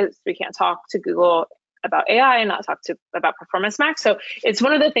because we can't talk to Google about AI and not talk about Performance Max. So it's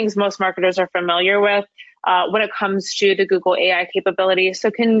one of the things most marketers are familiar with when it comes to the Google AI capabilities.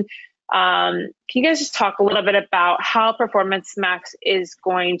 So can you guys just talk a little bit about how Performance Max is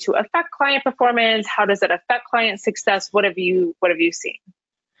going to affect client performance? How does it affect client success? What have you seen?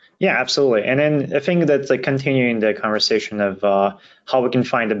 Yeah, absolutely. And then I think that's continuing the conversation of how we can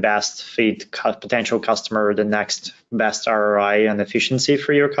find the best fit potential customer, the next best ROI and efficiency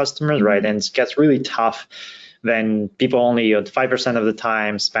for your customers, right? And it gets really tough when people only 5% of the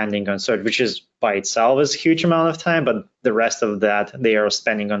time spending on search, which is by itself is a huge amount of time, but the rest of that they are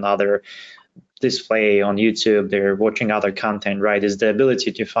spending on other display on YouTube, they're watching other content, right? Is the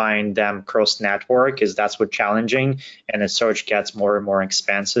ability to find them cross network, that's what's challenging, and the search gets more and more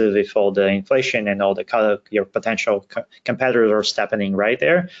expensive with all the inflation and all the your potential competitors are stepping right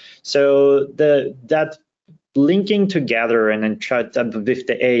there. So that linking together and then with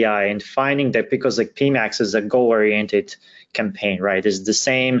the AI and finding that, because PMax is a goal-oriented campaign, right? It's the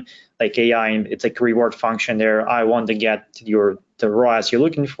same like AI, it's like a reward function there. I want to get the ROAS you're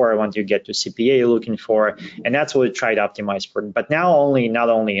looking for, I want you to get to CPA you're looking for, and that's what we try to optimize for. But not only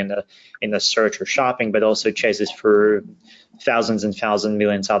in the search or shopping, but also chases for thousands and thousands,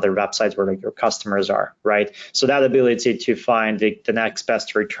 millions other websites where your customers are, right? So that ability to find the next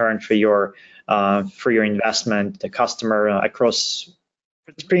best return for your investment, the customer across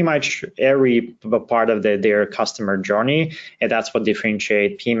pretty much every part of their customer journey, and that's what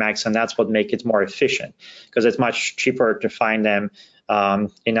differentiates PMax, and that's what makes it more efficient, because it's much cheaper to find them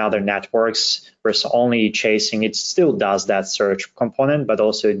in other networks versus only chasing. It still does that search component, but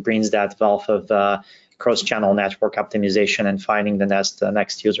also it brings that wealth of cross-channel network optimization and finding the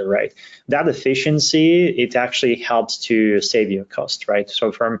next user, right? That efficiency, it actually helps to save you cost, right?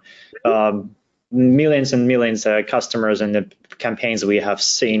 So from millions and millions of customers and the campaigns we have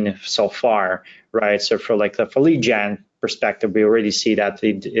seen so far, right? So for lead gen perspective, we already see that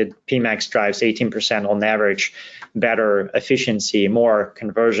PMax drives 18% on average better efficiency, more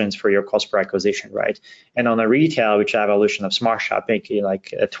conversions for your cost per acquisition, right? And on a retail, which evolution of Smart Shop, making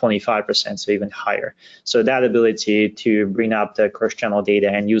like 25%, so even higher. So that ability to bring up the cross-channel data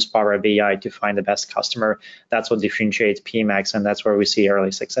and use Power BI to find the best customer, that's what differentiates PMax, and that's where we see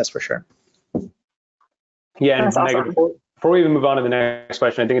early success for sure. Yeah, and Megan, before we even move on to the next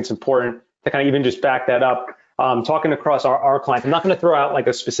question, I think it's important to kind of even just back that up. Talking across our clients, I'm not going to throw out like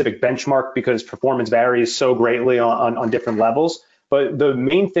a specific benchmark because performance varies so greatly on different levels. But the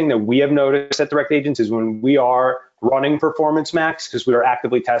main thing that we have noticed at Direct Agents is when we are running Performance Max, because we are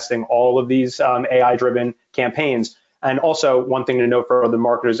actively testing all of these AI-driven campaigns. And also one thing to note for other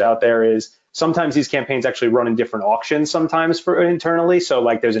marketers out there is sometimes these campaigns actually run in different auctions sometimes for internally. So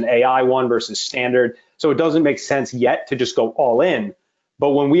like there's an AI one versus standard. So it doesn't make sense yet to just go all in. But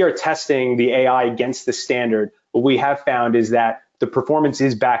when we are testing the AI against the standard, what we have found is that the performance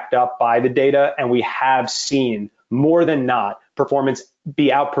is backed up by the data, and we have seen more than not performance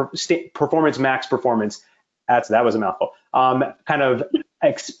max performance. That was a mouthful. Kind of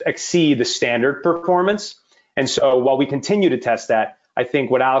exceed the standard performance. And so while we continue to test that, I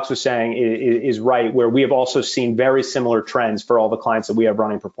think what Alex was saying is right, where we have also seen very similar trends for all the clients that we have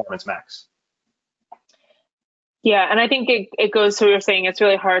running Performance Max. Yeah, and I think it goes to what you're saying. It's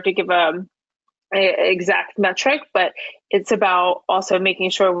really hard to give a exact metric, but it's about also making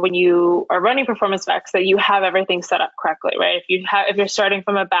sure when you are running Performance Max that you have everything set up correctly, right? If you're starting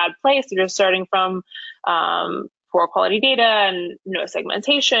from a bad place, if you're starting from poor quality data and no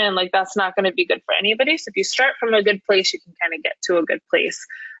segmentation, like that's not going to be good for anybody. So if you start from a good place, you can kind of get to a good place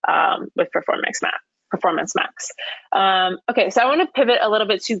with Performance Max. Okay, so I want to pivot a little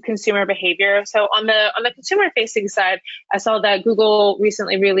bit to consumer behavior. So on the consumer facing side, I saw that Google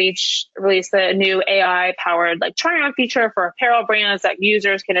recently released a new AI powered like try on feature for apparel brands that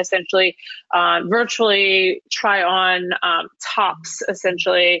users can essentially virtually try on tops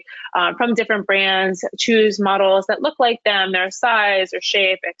essentially from different brands, choose models that look like them, their size or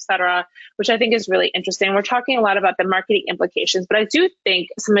shape, etc., which I think is really interesting. We're talking a lot about the marketing implications, but I do think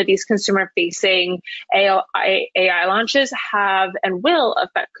some of these consumer facing AI launches have and will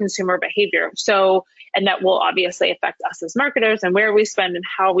affect consumer behavior. So, and that will obviously affect us as marketers and where we spend and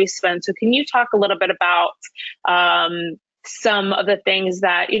how we spend. So can you talk a little bit about some of the things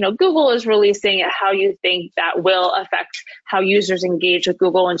that, Google is releasing and how you think that will affect how users engage with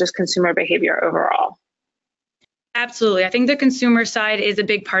Google and just consumer behavior overall? Absolutely. I think the consumer side is a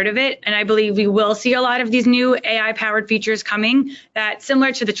big part of it. And I believe we will see a lot of these new AI-powered features coming that,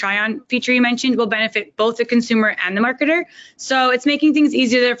 similar to the try-on feature you mentioned, will benefit both the consumer and the marketer. So it's making things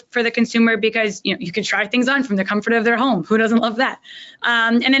easier for the consumer because you can try things on from the comfort of their home. Who doesn't love that?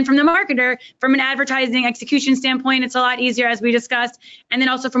 And then from the marketer, from an advertising execution standpoint, it's a lot easier, as we discussed. And then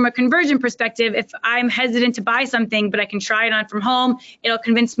also from a conversion perspective, if I'm hesitant to buy something, but I can try it on from home, it'll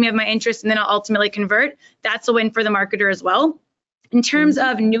convince me of my interest, and then I'll ultimately convert. That's a win for the marketer as well. In terms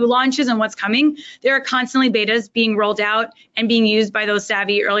of new launches and what's coming, there are constantly betas being rolled out and being used by those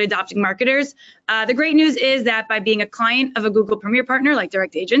savvy early adopting marketers. The great news is that by being a client of a Google Premier partner like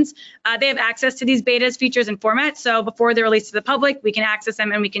direct agents, they have access to these betas, features, and formats. So before they're released to the public, we can access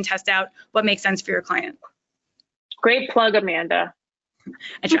them and we can test out what makes sense for your client. Great plug, Amanda.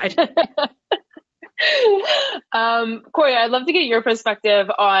 I tried. Corey, I'd love to get your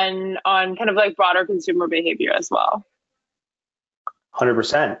perspective on kind of like broader consumer behavior as well.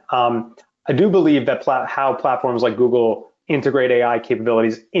 100%. I do believe that how platforms like Google integrate AI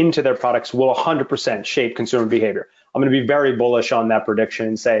capabilities into their products will 100% shape consumer behavior. I'm going to be very bullish on that prediction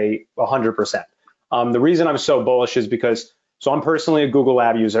and say 100%. The reason I'm so bullish is because, I'm personally a Google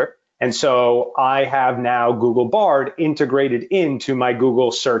Lab user, and so I have now Google Bard integrated into my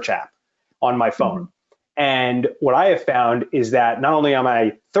Google search app on my phone. Mm-hmm. And what I have found is that not only am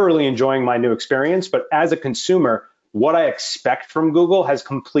I thoroughly enjoying my new experience, but as a consumer, what I expect from Google has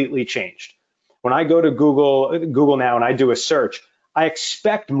completely changed. When I go to Google now and I do a search, I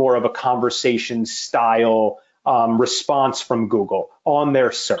expect more of a conversation style response from Google on their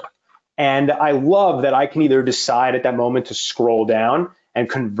SERP. And I love that I can either decide at that moment to scroll down and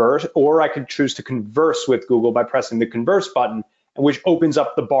converse, or I could choose to converse with Google by pressing the converse button, which opens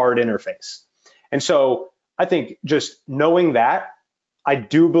up the Bard interface. And so I think just knowing that, I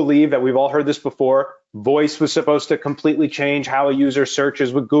do believe that we've all heard this before. Voice was supposed to completely change how a user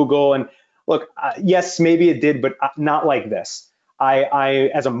searches with Google. And look, yes, maybe it did, but not like this.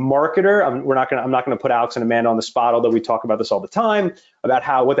 I as a marketer, I'm not going to put Alex and Amanda on the spot, although we talk about this all the time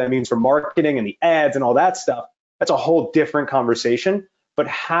about what that means for marketing and the ads and all that stuff. That's a whole different conversation. But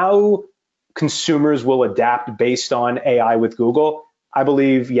how consumers will adapt based on AI with Google, I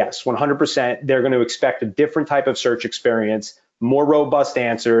believe, yes, 100%. They're going to expect a different type of search experience, more robust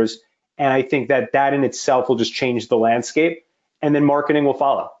answers. And I think that in itself will just change the landscape, and then marketing will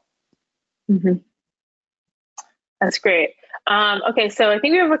follow. Mm-hmm. That's great. Okay, so I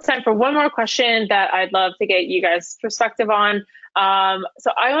think we have time for one more question that I'd love to get you guys' perspective on.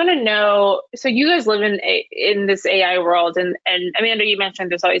 So I want to know, so you guys live in this AI world, and Amanda, you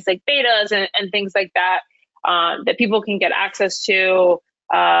mentioned there's always like betas and things like that that people can get access to.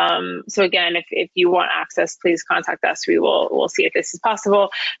 So again, if you want access, please contact us. We'll see if this is possible.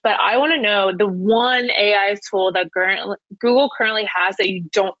 But I want to know the one AI tool that Google currently has that you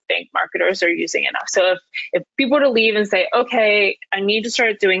don't think marketers are using enough. So if people were to leave and say, okay, I need to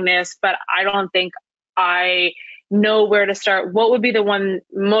start doing this, but I don't think I know where to start, what would be the one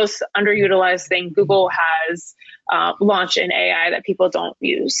most underutilized thing Google has launched in AI that people don't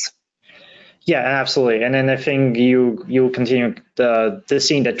use? Yeah, absolutely. And then I think you continue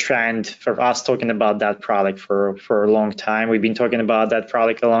seeing the trend for us talking about that product for a long time. We've been talking about that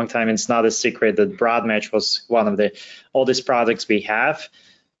product a long time. It's not a secret that Broad Match was one of the oldest products we have.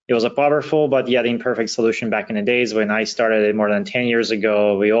 It was a powerful but yet imperfect solution back in the days when I started it more than 10 years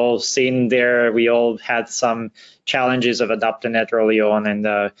ago. We all seen there, we all had some challenges of adopting it early on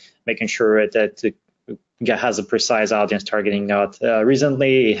and making sure that it has a precise audience targeting out.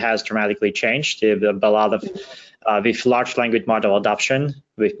 Recently, it has dramatically changed. A lot of with large language model adoption,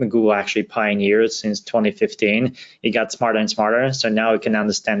 with Google actually pioneered since 2015, it got smarter and smarter. So now it can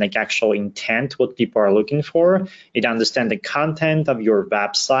understand like actual intent, what people are looking for. It understands the content of your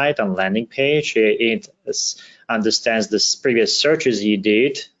website and landing page. It understands the previous searches you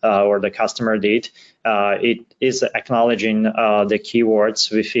did or the customer did. It is acknowledging the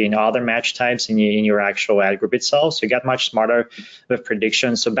keywords within other match types in your actual ad group itself. So you got much smarter with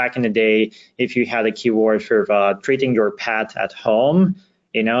prediction. So back in the day, if you had a keyword for treating your pet at home,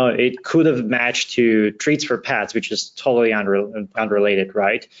 it could have matched to treats for pets, which is totally unrelated,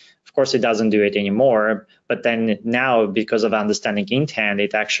 right? Of course, it doesn't do it anymore. But then now, because of understanding intent,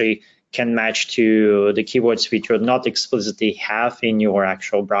 it actually can match to the keywords which you not explicitly have in your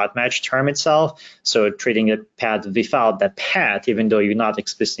actual broad match term itself. So treating a pet without the pet, even though you not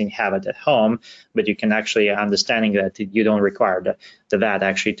explicitly have it at home, but you can actually understanding that you don't require the vet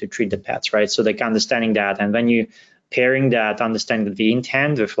actually to treat the pets, right? So like understanding that, and when you pairing that understanding the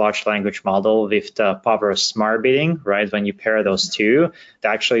intent with large language model with the power of smart bidding, right? When you pair those two,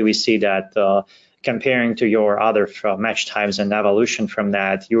 actually we see that comparing to your other match types and evolution from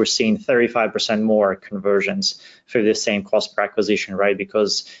that, you're seeing 35% more conversions for the same cost per acquisition, right?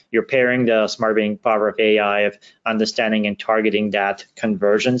 Because you're pairing the smart bidding power of AI of understanding and targeting that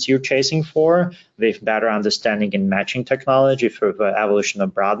conversions you're chasing for with better understanding and matching technology for the evolution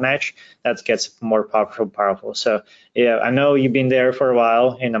of broad match. That gets more powerful. So yeah, I know you've been there for a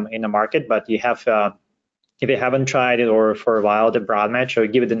while in the market, but you have if you haven't tried it or for a while, the broad match, or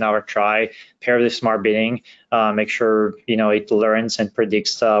give it another try, pair with smart bidding, make sure it learns and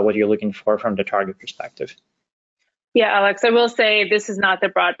predicts what you're looking for from the target perspective. Yeah, Alex, I will say this is not the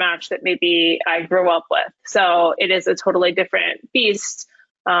broad match that maybe I grew up with. So it is a totally different beast.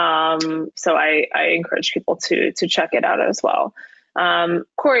 So I encourage people to check it out as well.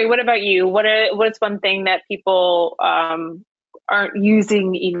 Corey, what about you? What's one thing that people aren't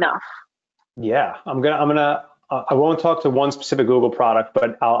using enough? Yeah, I won't talk to one specific Google product,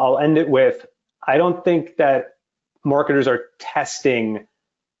 but I'll end it with, I don't think that marketers are testing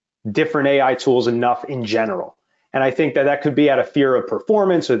different AI tools enough in general. And I think that could be out of fear of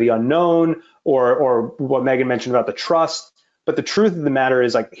performance or the unknown or what Megan mentioned about the trust. But the truth of the matter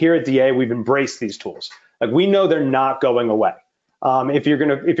is, like, here at DA, we've embraced these tools. Like, we know they're not going away. If you're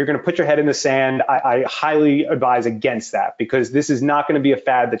gonna put your head in the sand, I highly advise against that, because this is not going to be a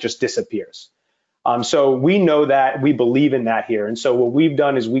fad that just disappears. So we know that, we believe in that here, and so what we've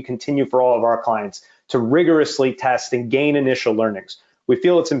done is we continue for all of our clients to rigorously test and gain initial learnings. We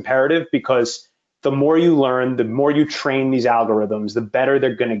feel it's imperative because the more you learn, the more you train these algorithms, the better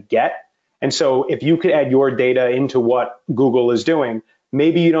they're going to get. And so if you could add your data into what Google is doing,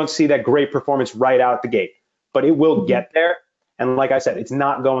 maybe you don't see that great performance right out the gate, but it will get there. And like I said, it's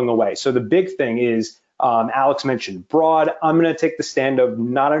not going away. So the big thing is, Alex mentioned broad. I'm going to take the stand of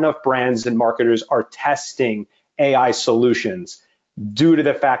not enough brands and marketers are testing AI solutions due to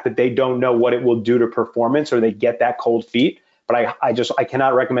the fact that they don't know what it will do to performance, or they get that cold feet. But I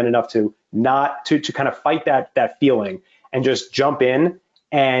cannot recommend enough to kind of fight that feeling and just jump in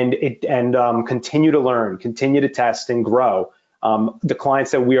and continue to learn, continue to test and grow. The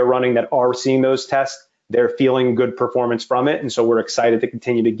clients that we are running that are seeing those tests, they're feeling good performance from it. And so we're excited to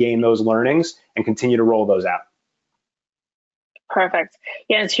continue to gain those learnings and continue to roll those out. Perfect.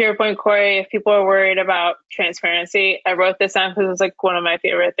 Yeah, and to your point, Corey, if people are worried about transparency, I wrote this down because it was like one of my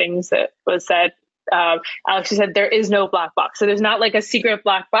favorite things that was said. Alex, you said there is no black box. So there's not like a secret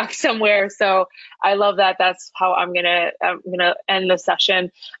black box somewhere. So I love that. That's how I'm gonna end the session.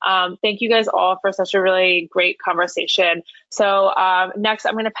 Thank you guys all for such a really great conversation. So next,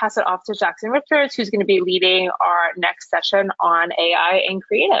 I'm gonna pass it off to Jackson Richards, who's gonna be leading our next session on AI and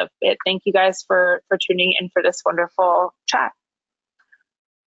creative. Thank you guys for tuning in for this wonderful chat.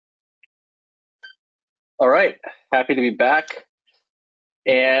 All right, happy to be back.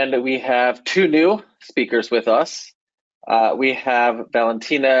 And we have two new speakers with us. We have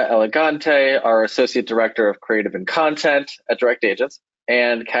Valentina Elegante, our Associate Director of Creative and Content at Direct Agents,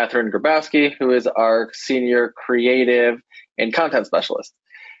 and Catherine Grabowski, who is our Senior Creative and Content Specialist.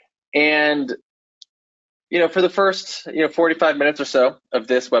 And for the first 45 minutes or so of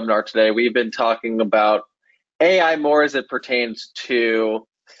this webinar today, we've been talking about AI more as it pertains to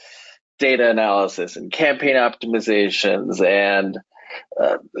data analysis and campaign optimizations and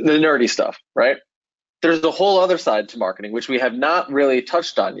the nerdy stuff, right? there's a whole other side to marketing, which we have not really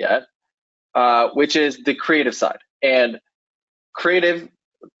touched on yet, which is the creative side. And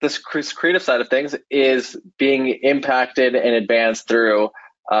this creative side of things is being impacted and advanced through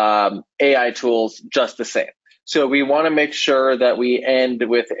AI tools just the same. So we want to make sure that we end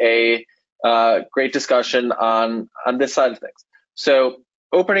with a great discussion on this side of things. So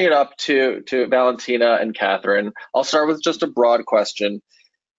opening it up to Valentina and Catherine, I'll start with just a broad question.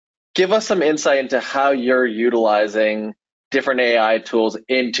 Give us some insight into how you're utilizing different AI tools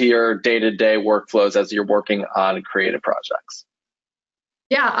into your day-to-day workflows as you're working on creative projects.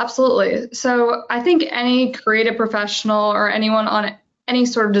 Yeah, absolutely. So I think any creative professional or anyone on any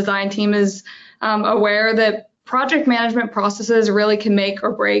sort of design team is aware that project management processes really can make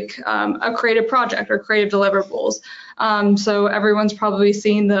or break a creative project or creative deliverables. So everyone's probably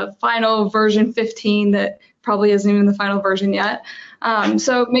seen the final version 15 that probably isn't even the final version yet.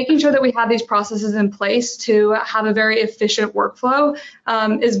 So making sure that we have these processes in place to have a very efficient workflow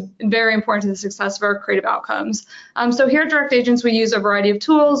is very important to the success of our creative outcomes. So here at Direct Agents, we use a variety of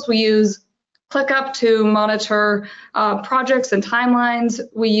tools. We use ClickUp to monitor projects and timelines.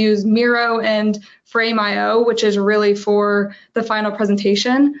 We use Miro and Frame.io, which is really for the final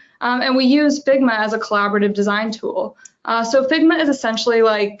presentation. And we use Figma as a collaborative design tool. So Figma is essentially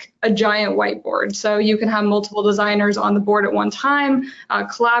like a giant whiteboard. So you can have multiple designers on the board at one time,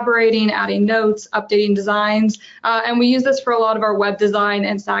 collaborating, adding notes, updating designs. And we use this for a lot of our web design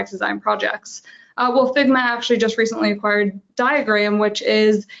and static design projects. Well, Figma actually just recently acquired Diagram, which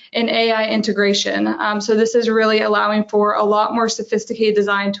is an AI integration. So this is really allowing for a lot more sophisticated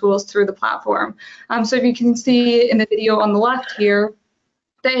design tools through the platform. So if you can see in the video on the left here,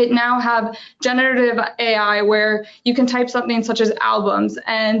 they now have generative AI where you can type something such as albums,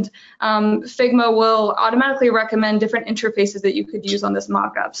 and Figma will automatically recommend different interfaces that you could use on this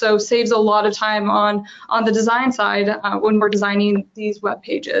mockup. So saves a lot of time on the design side when we're designing these web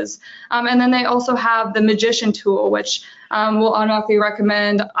pages. And then they also have the Magician tool, which will automatically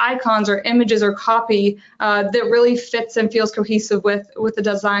recommend icons or images or copy that really fits and feels cohesive with the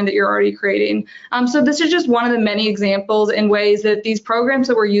design that you're already creating. So this is just one of the many examples in ways that these programs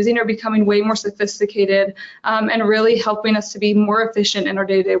that we're using are becoming way more sophisticated and really helping us to be more efficient in our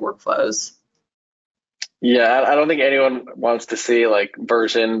day-to-day workflows. Yeah, I don't think anyone wants to see like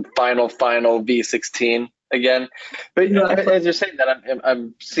version final V16 again. But as you're saying that,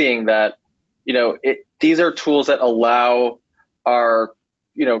 I'm seeing that, these are tools that allow our,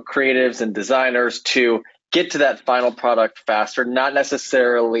 creatives and designers to get to that final product faster, not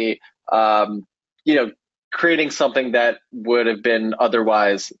necessarily, creating something that would have been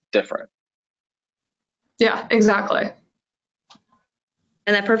otherwise different. Yeah, exactly.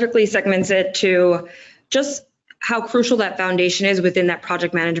 And that perfectly segments it to just how crucial that foundation is within that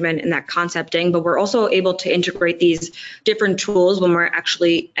project management and that concepting, but we're also able to integrate these different tools when we're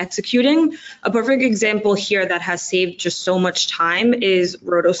actually executing. A perfect example here that has saved just so much time is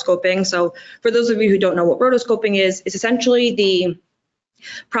rotoscoping. So for those of you who don't know what rotoscoping is, it's essentially the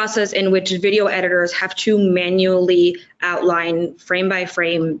process in which video editors have to manually outline frame by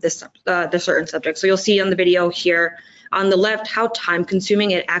frame the certain subject. So you'll see on the video here on the left how time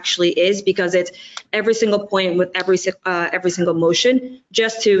consuming it actually is, because it's every single point with every single motion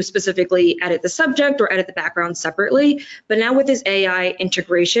just to specifically edit the subject or edit the background separately. But now with this AI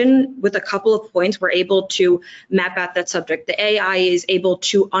integration, with a couple of points, we're able to map out that subject. The AI is able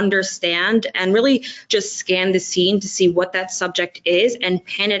to understand and really just scan the scene to see what that subject is and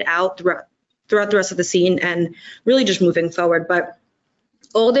pan it out throughout the rest of the scene and really just moving forward. But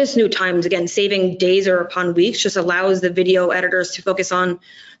all this new times, again, saving days or upon weeks, just allows the video editors to focus on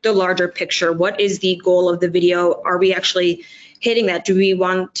the larger picture. What is the goal of the video? Are we actually hitting that? Do we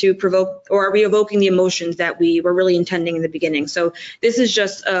want to provoke, or are we evoking the emotions that we were really intending in the beginning? So this is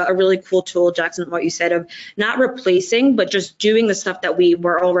just a really cool tool, Jackson, what you said, of not replacing, but just doing the stuff that we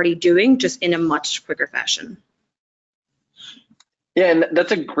were already doing, just in a much quicker fashion. Yeah, and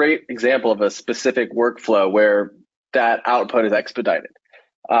that's a great example of a specific workflow where that output is expedited.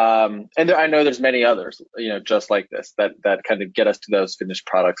 And I know there's many others, just like this, that kind of get us to those finished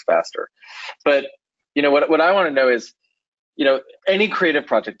products faster. But, what I want to know is, any creative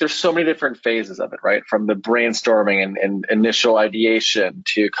project, there's so many different phases of it, right? From the brainstorming and initial ideation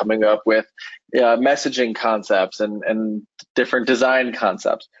to coming up with messaging concepts and different design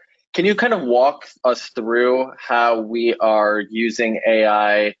concepts. Can you kind of walk us through how we are using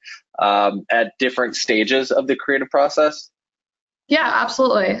AI at different stages of the creative process? Yeah,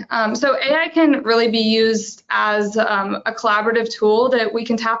 absolutely. So AI can really be used as a collaborative tool that we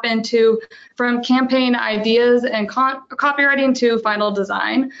can tap into from campaign ideas and copywriting to final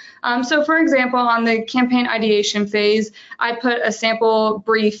design. So for example, on the campaign ideation phase, I put a sample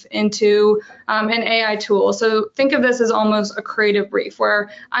brief into an AI tool. So think of this as almost a creative brief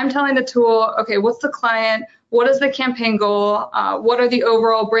where I'm telling the tool, okay, what's the client? What is the campaign goal? What are the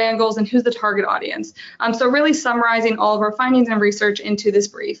overall brand goals and who's the target audience? So really summarizing all of our findings and research into this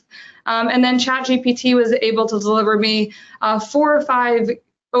brief. And then ChatGPT was able to deliver me 4 or 5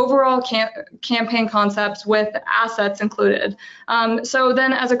 overall campaign concepts with assets included. So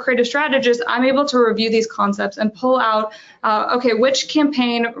then as a creative strategist, I'm able to review these concepts and pull out, okay, which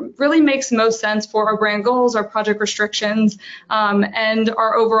campaign really makes most sense for our brand goals, our project restrictions, and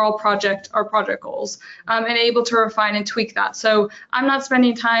our overall project goals, and able to refine and tweak that. So I'm not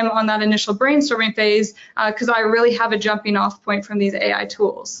spending time on that initial brainstorming phase because I really have a jumping off point from these AI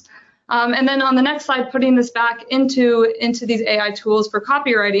tools. And then on the next slide, putting this back into these AI tools for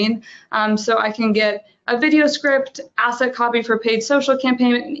copywriting, so I can get a video script, asset copy for paid social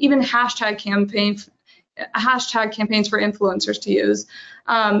campaign, and even hashtag campaigns for influencers to use.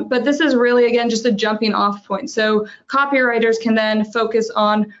 But this is really, again, just a jumping off point. So copywriters can then focus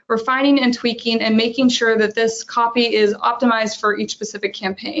on refining and tweaking and making sure that this copy is optimized for each specific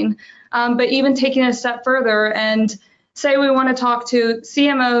campaign. But even taking it a step further and say we want to talk to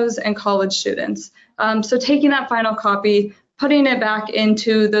CMOs and college students. So taking that final copy, putting it back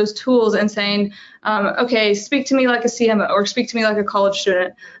into those tools and saying, okay, speak to me like a CMO or speak to me like a college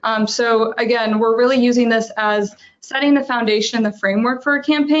student. So again, we're really using this as setting the foundation, the framework for a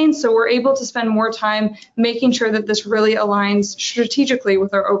campaign. So we're able to spend more time making sure that this really aligns strategically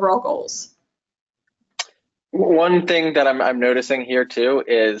with our overall goals. One thing that I'm noticing here too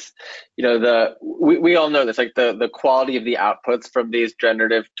is, we all know this, like the quality of the outputs from these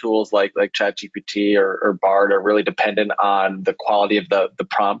generative tools like ChatGPT or Bard are really dependent on the quality of the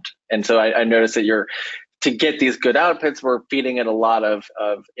prompt. And so I noticed that to get these good outputs, we're feeding it a lot of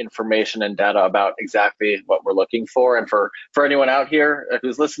information and data about exactly what we're looking for. And for anyone out here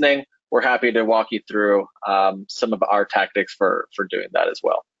who's listening, we're happy to walk you through some of our tactics for doing that as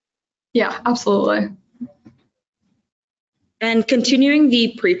well. Yeah, absolutely. And continuing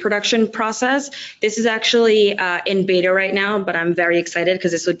the pre-production process, this is actually in beta right now, but I'm very excited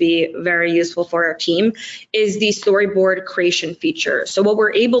because this would be very useful for our team, is the storyboard creation feature. So what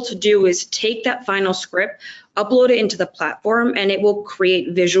we're able to do is take that final script, upload it into the platform, and it will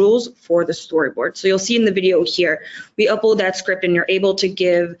create visuals for the storyboard. So you'll see in the video here, we upload that script and you're able to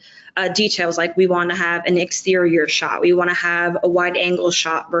give details like we want to have an exterior shot, we want to have a wide angle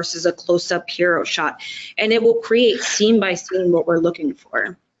shot versus a close-up hero shot, and it will create scene by scene what we're looking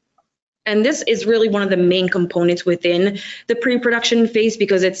for. And this is really one of the main components within the pre-production phase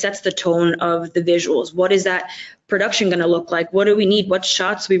because it sets the tone of the visuals. What is that production going to look like? What do we need? What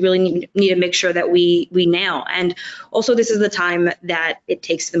shots we really need to make sure that we nail? And also this is the time that it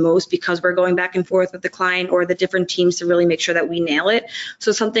takes the most because we're going back and forth with the client or the different teams to really make sure that we nail it.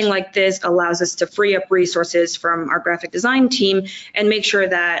 So something like this allows us to free up resources from our graphic design team and make sure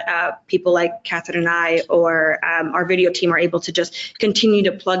that people like Catherine and I or our video team are able to just continue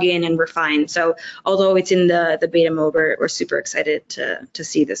to plug in and refine. So although it's in the beta mode, we're super excited to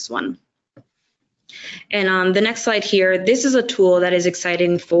see this one. And on the next slide here, this is a tool that is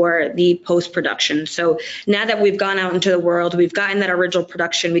exciting for the post-production. So now that we've gone out into the world, we've gotten that original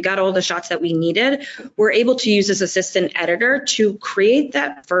production, we got all the shots that we needed, we're able to use this assistant editor to create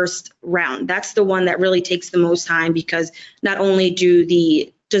that first round. That's the one that really takes the most time because not only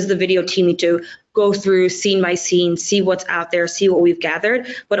does the video team need to go through scene by scene, see what's out there, see what we've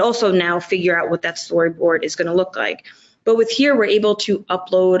gathered, but also now figure out what that storyboard is going to look like. But with here, we're able to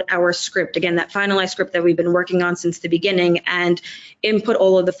upload our script, again, that finalized script that we've been working on since the beginning, and input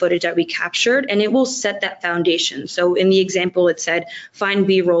all of the footage that we captured, and it will set that foundation. So in the example, it said, find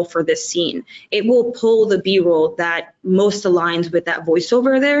B-roll for this scene. It will pull the B-roll that most aligns with that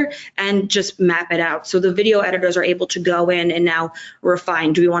voiceover there and just map it out. So the video editors are able to go in and now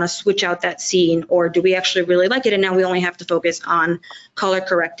refine. Do we want to switch out that scene, or do we actually really like it? And now we only have to focus on color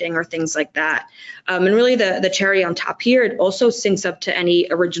correcting or things like that. And really the cherry on top here, it also syncs up to any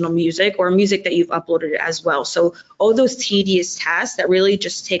original music or music that you've uploaded as well. So all those tedious tasks that really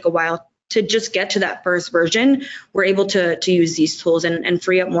just take a while to just get to that first version, we're able to use these tools and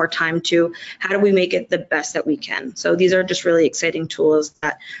free up more time to how do we make it the best that we can. So these are just really exciting tools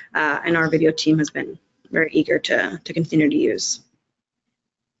that and our video team has been very eager to continue to use.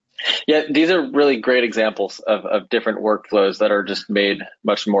 Yeah, these are really great examples of different workflows that are just made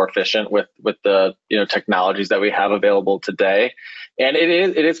much more efficient with the technologies that we have available today. And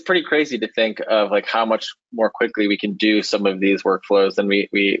it is pretty crazy to think of like how much more quickly we can do some of these workflows than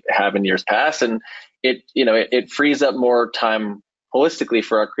we have in years past. And it frees up more time holistically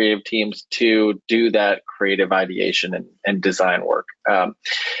for our creative teams to do that creative ideation and design work.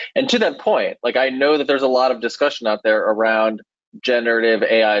 And to that point, like I know that there's a lot of discussion out there around generative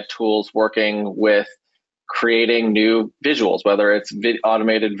AI tools working with creating new visuals, whether it's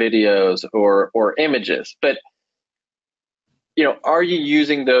automated videos or images. But are you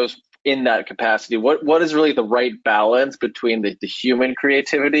using those in that capacity? What is really the right balance between the human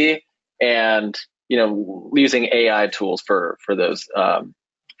creativity and using AI tools for those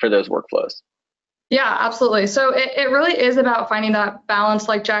workflows? Yeah, absolutely. So it really is about finding that balance,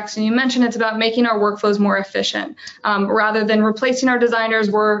 like Jackson, you mentioned. It's about making our workflows more efficient. Rather than replacing our designers,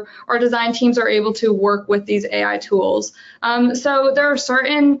 our design teams are able to work with these AI tools. So there are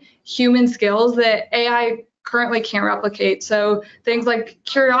certain human skills that AI currently can't replicate. So things like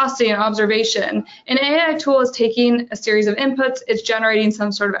curiosity and observation. An AI tool is taking a series of inputs, it's generating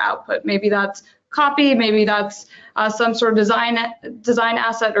some sort of output. Maybe that's copy, maybe that's some sort of design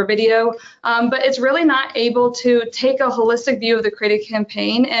asset or video, but it's really not able to take a holistic view of the creative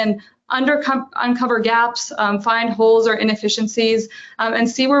campaign and uncover gaps, find holes or inefficiencies, and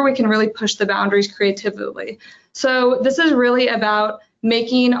see where we can really push the boundaries creatively. So this is really about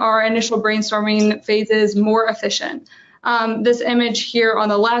making our initial brainstorming phases more efficient. This image here on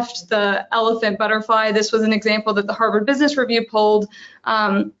the left, the elephant butterfly, this was an example that the Harvard Business Review pulled.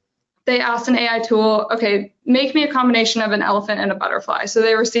 They asked an AI tool, okay, make me a combination of an elephant and a butterfly. So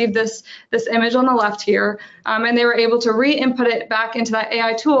they received this image on the left here, and they were able to re-input it back into that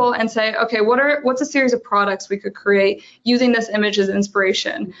AI tool and say, okay, what's a series of products we could create using this image as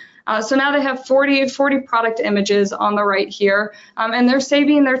inspiration? So now they have 40 product images on the right here, and they're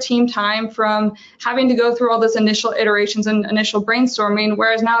saving their team time from having to go through all this initial iterations and initial brainstorming,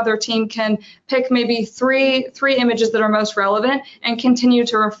 whereas now their team can pick maybe three images that are most relevant and continue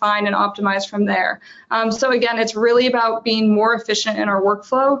to refine and optimize from there. So again, it's really about being more efficient in our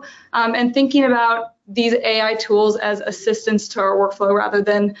workflow and thinking about these AI tools as assistants to our workflow rather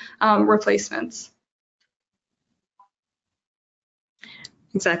than replacements.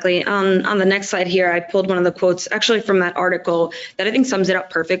 Exactly. On the next slide here, I pulled one of the quotes actually from that article that I think sums it up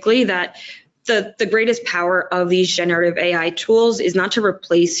perfectly, that the greatest power of these generative AI tools is not to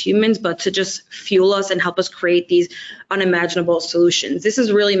replace humans, but to just fuel us and help us create these unimaginable solutions. This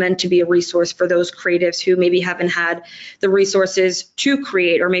is really meant to be a resource for those creatives who maybe haven't had the resources to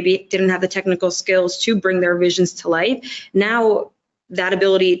create or maybe didn't have the technical skills to bring their visions to life. Now, that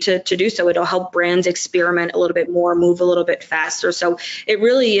ability to do so, it'll help brands experiment a little bit more, move a little bit faster. So it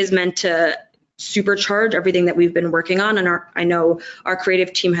really is meant to supercharge everything that we've been working on. And I know our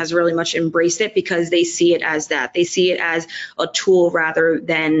creative team has really much embraced it because they see it as that. They see it as a tool rather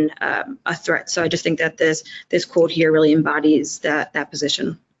than a threat. So I just think that this quote here really embodies that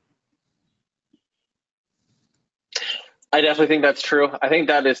position. I definitely think that's true. I think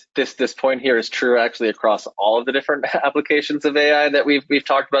that is this point here is true actually across all of the different applications of AI that we've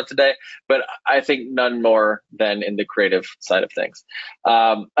talked about today, but I think none more than in the creative side of things.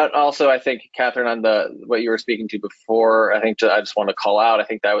 Also, I think Catherine, on what you were speaking to before, I just want to call out. I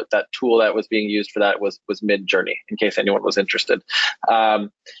think that tool that was being used for that was Midjourney, in case anyone was interested.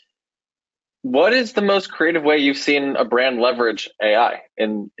 What is the most creative way you've seen a brand leverage AI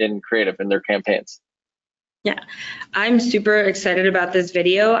in creative in their campaigns? Yeah, I'm super excited about this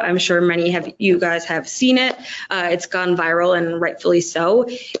video. I'm sure many of you guys have seen it. It's gone viral and rightfully so.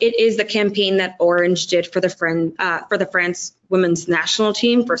 It is the campaign that Orange did for the France women's national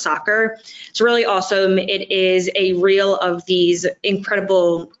team for soccer. It's really awesome. It is a reel of these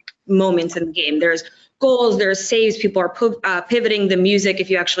incredible moments in the game. There's goals, there's saves, people are pivoting, the music, if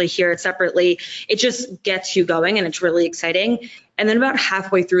you actually hear it separately, it just gets you going and it's really exciting. And then about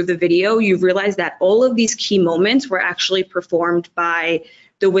halfway through the video, you realize that all of these key moments were actually performed by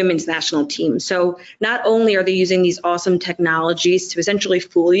the women's national team. So not only are they using these awesome technologies to essentially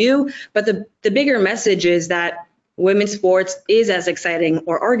fool you, but the bigger message is that women's sports is as exciting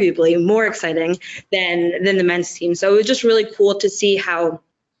or arguably more exciting than the men's team. So it was just really cool to see how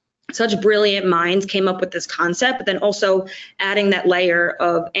such brilliant minds came up with this concept, but then also adding that layer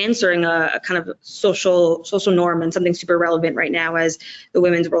of answering a kind of social norm and something super relevant right now as the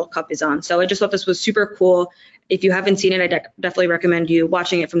Women's World Cup is on. So I just thought this was super cool. If you haven't seen it, I definitely recommend you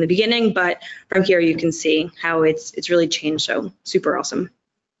watching it from the beginning, but from here you can see how it's really changed. So super awesome.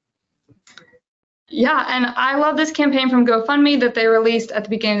 Yeah, and I love this campaign from GoFundMe that they released at the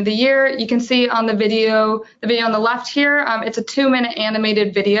beginning of the year. You can see on the video on the left here, it's a 2-minute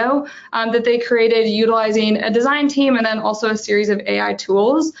animated video that they created utilizing a design team and then also a series of AI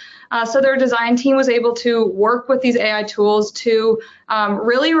tools. So their design team was able to work with these AI tools to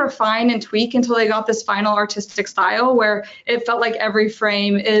really refine and tweak until they got this final artistic style where it felt like every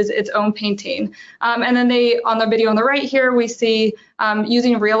frame is its own painting. And then on the video on the right here, we see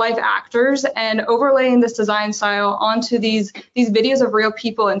using real life actors and overlaying this design style onto these videos of real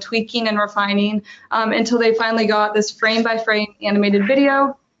people and tweaking and refining until they finally got this frame by frame animated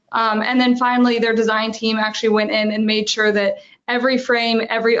video. And then finally, their design team actually went in and made sure that every frame,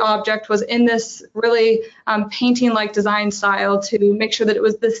 every object was in this really painting-like design style to make sure that it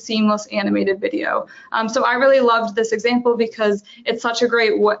was this seamless animated video. So I really loved this example because it's such a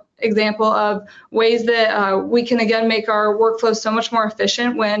great example of ways that we can, again, make our workflows so much more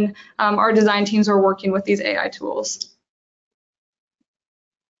efficient when our design teams are working with these AI tools.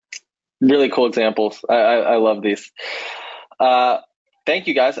 Really cool examples. I love these. Thank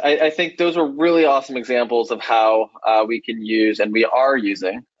you, guys. I think those were really awesome examples of how we can use, and we are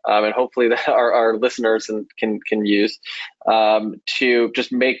using, and hopefully that our listeners can use to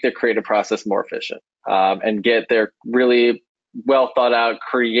just make their creative process more efficient and get their really well thought out,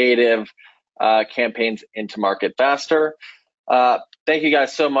 creative campaigns into market faster. Thank you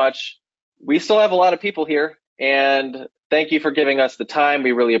guys so much. We still have a lot of people here, and thank you for giving us the time.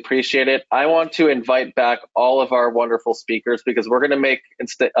 We really appreciate it. I want to invite back all of our wonderful speakers because we're going to make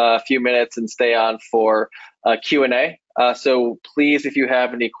a few minutes and stay on for Q&A. So please, if you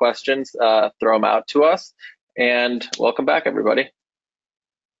have any questions, throw them out to us. And welcome back, everybody.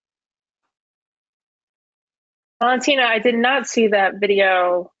 Valentina, I did not see that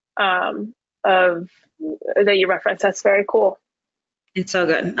video that you referenced. That's very cool. It's so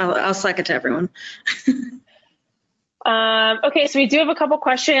good. I'll Slack it to everyone. Okay, so we do have a couple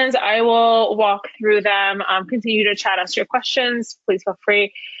questions. I will walk through them. Continue to chat us your questions. Please feel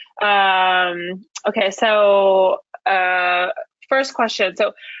free. Okay, so first question.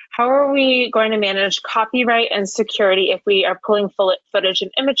 So how are we going to manage copyright and security if we are pulling footage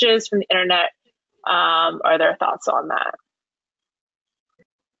and images from the internet? Are there thoughts on that?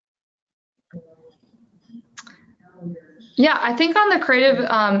 Yeah, I think on the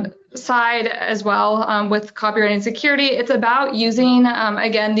creative side as well with copyright and security, it's about using,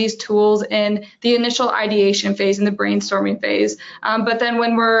 again, these tools in the initial ideation phase and the brainstorming phase. But then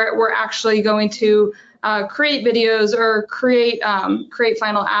when we're actually going to create videos or create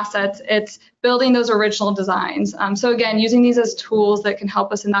final assets, it's building those original designs. So again, using these as tools that can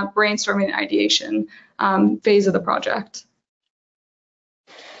help us in that brainstorming and ideation phase of the project.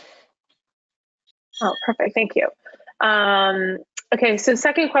 Oh, perfect. Thank you. Okay, so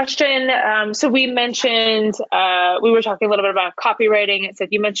second question. So we mentioned, we were talking a little bit about copywriting. It said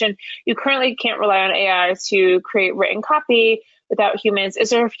you mentioned you currently can't rely on AI to create written copy without humans. Is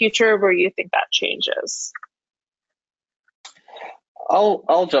there a future where you think that changes?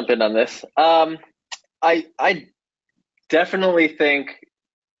 I'll jump in on this. I definitely think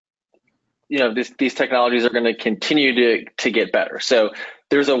these technologies are going to continue to get better. So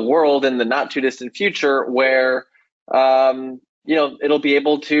there's a world in the not too distant future where it'll be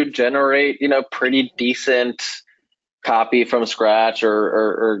able to generate pretty decent copy from scratch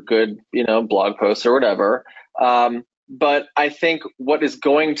or good blog posts or whatever. But I think what is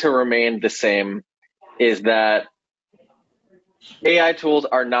going to remain the same is that AI tools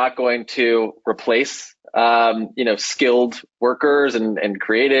are not going to replace skilled workers and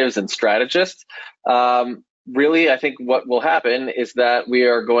creatives and strategists. Really, I think what will happen is that we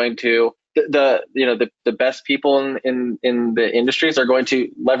are going to the best people in the industries are going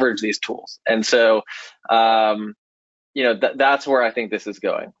to leverage these tools, and so that's where I think this is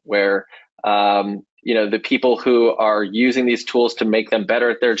going, where the people who are using these tools to make them better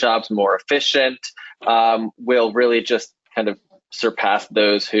at their jobs, more efficient, will really just kind of surpass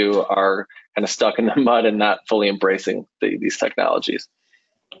those who are kind of stuck in the mud and not fully embracing these technologies.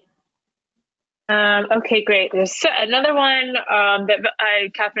 Okay, great. There's another one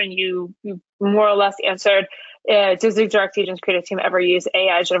that Catherine, you more or less answered. Does the direct agents creative team ever use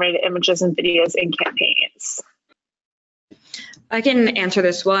AI generated images and videos in campaigns? I can answer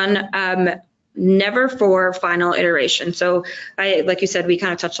this one. Never for final iteration. So like you said, we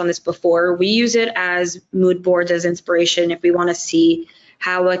kind of touched on this before. We use it as mood boards, as inspiration if we want to see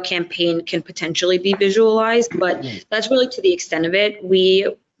how a campaign can potentially be visualized, but that's really to the extent of it.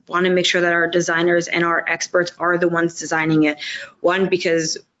 We want to make sure that our designers and our experts are the ones designing it. One,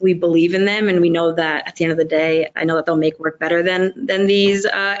 because we believe in them, and we know that at the end of the day, I know that they'll make work better than these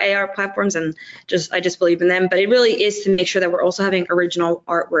AR platforms, and I just believe in them. But it really is to make sure that we're also having original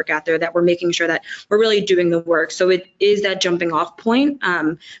artwork out there, that we're making sure that we're really doing the work. So it is that jumping off point,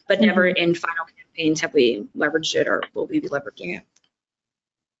 but never in final campaigns have we leveraged it, or will we be leveraging it.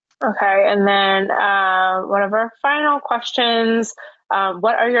 Okay, and then one of our final questions,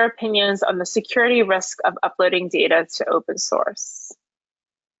 what are your opinions on the security risk of uploading data to open source?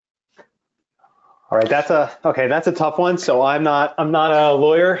 All right, that's a tough one. So I'm not a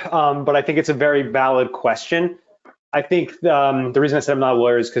lawyer, but I think it's a very valid question. I think the reason I said I'm not a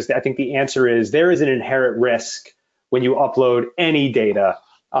lawyer is because I think the answer is there is an inherent risk when you upload any data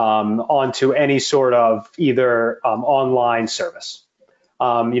onto any sort of either online service.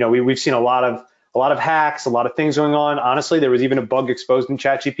 We've seen a lot of hacks, a lot of things going on. Honestly, there was even a bug exposed in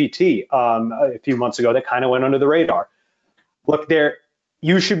ChatGPT a few months ago that kind of went under the radar. Look,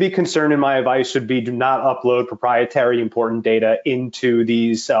 you should be concerned, and my advice would be do not upload proprietary important data into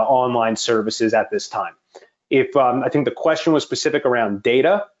these online services at this time. I think the question was specific around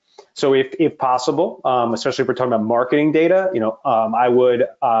data. So if possible, especially if we're talking about marketing data, I would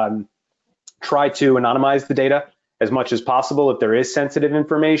try to anonymize the data as much as possible if there is sensitive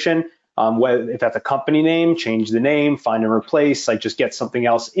information. If that's a company name, change the name, find and replace, just get something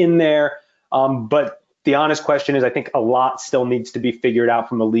else in there. But the honest question is, I think a lot still needs to be figured out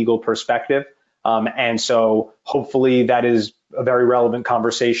from a legal perspective. And so hopefully that is a very relevant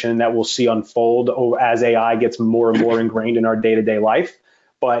conversation that we'll see unfold as AI gets more and more ingrained in our day-to-day life.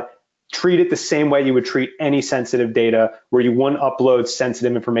 But treat it the same way you would treat any sensitive data, where you wouldn't upload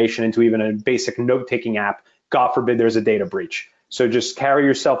sensitive information into even a basic note-taking app. God forbid there's a data breach. So just carry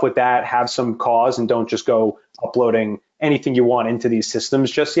yourself with that, have some cause, and don't just go uploading anything you want into these systems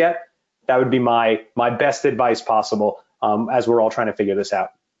just yet. That would be my best advice possible as we're all trying to figure this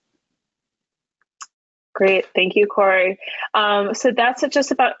out. Great, thank you, Corey. So that's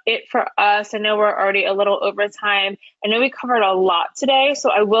just about it for us. I know we're already a little over time. I know we covered a lot today, so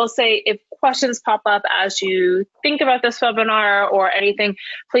I will say if questions pop up as you think about this webinar or anything,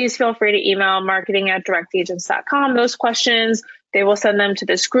 please feel free to email marketing@directagents.com those questions. They will send them to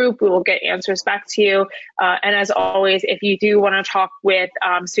this group. We will get answers back to you. And as always, if you do want to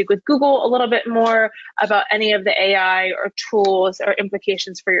speak with Google a little bit more about any of the AI or tools or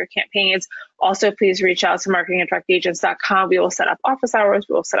implications for your campaigns, also please reach out to marketing@directagents.com. We will set up office hours.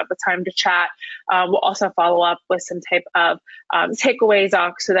 We will set up a time to chat. We'll also follow up with some type of takeaway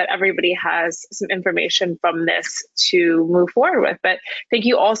doc so that everybody has some information from this to move forward with. But thank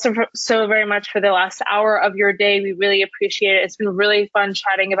you all so very much for the last hour of your day. We really appreciate it. It's been really fun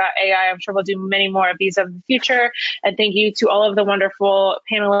chatting about AI. I'm sure we'll do many more of these in the future. And thank you to all of the wonderful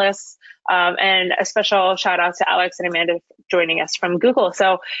panelists, and a special shout out to Alex and Amanda for joining us from Google.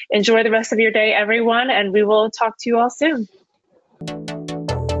 So enjoy the rest of your day, everyone, and we will talk to you all soon.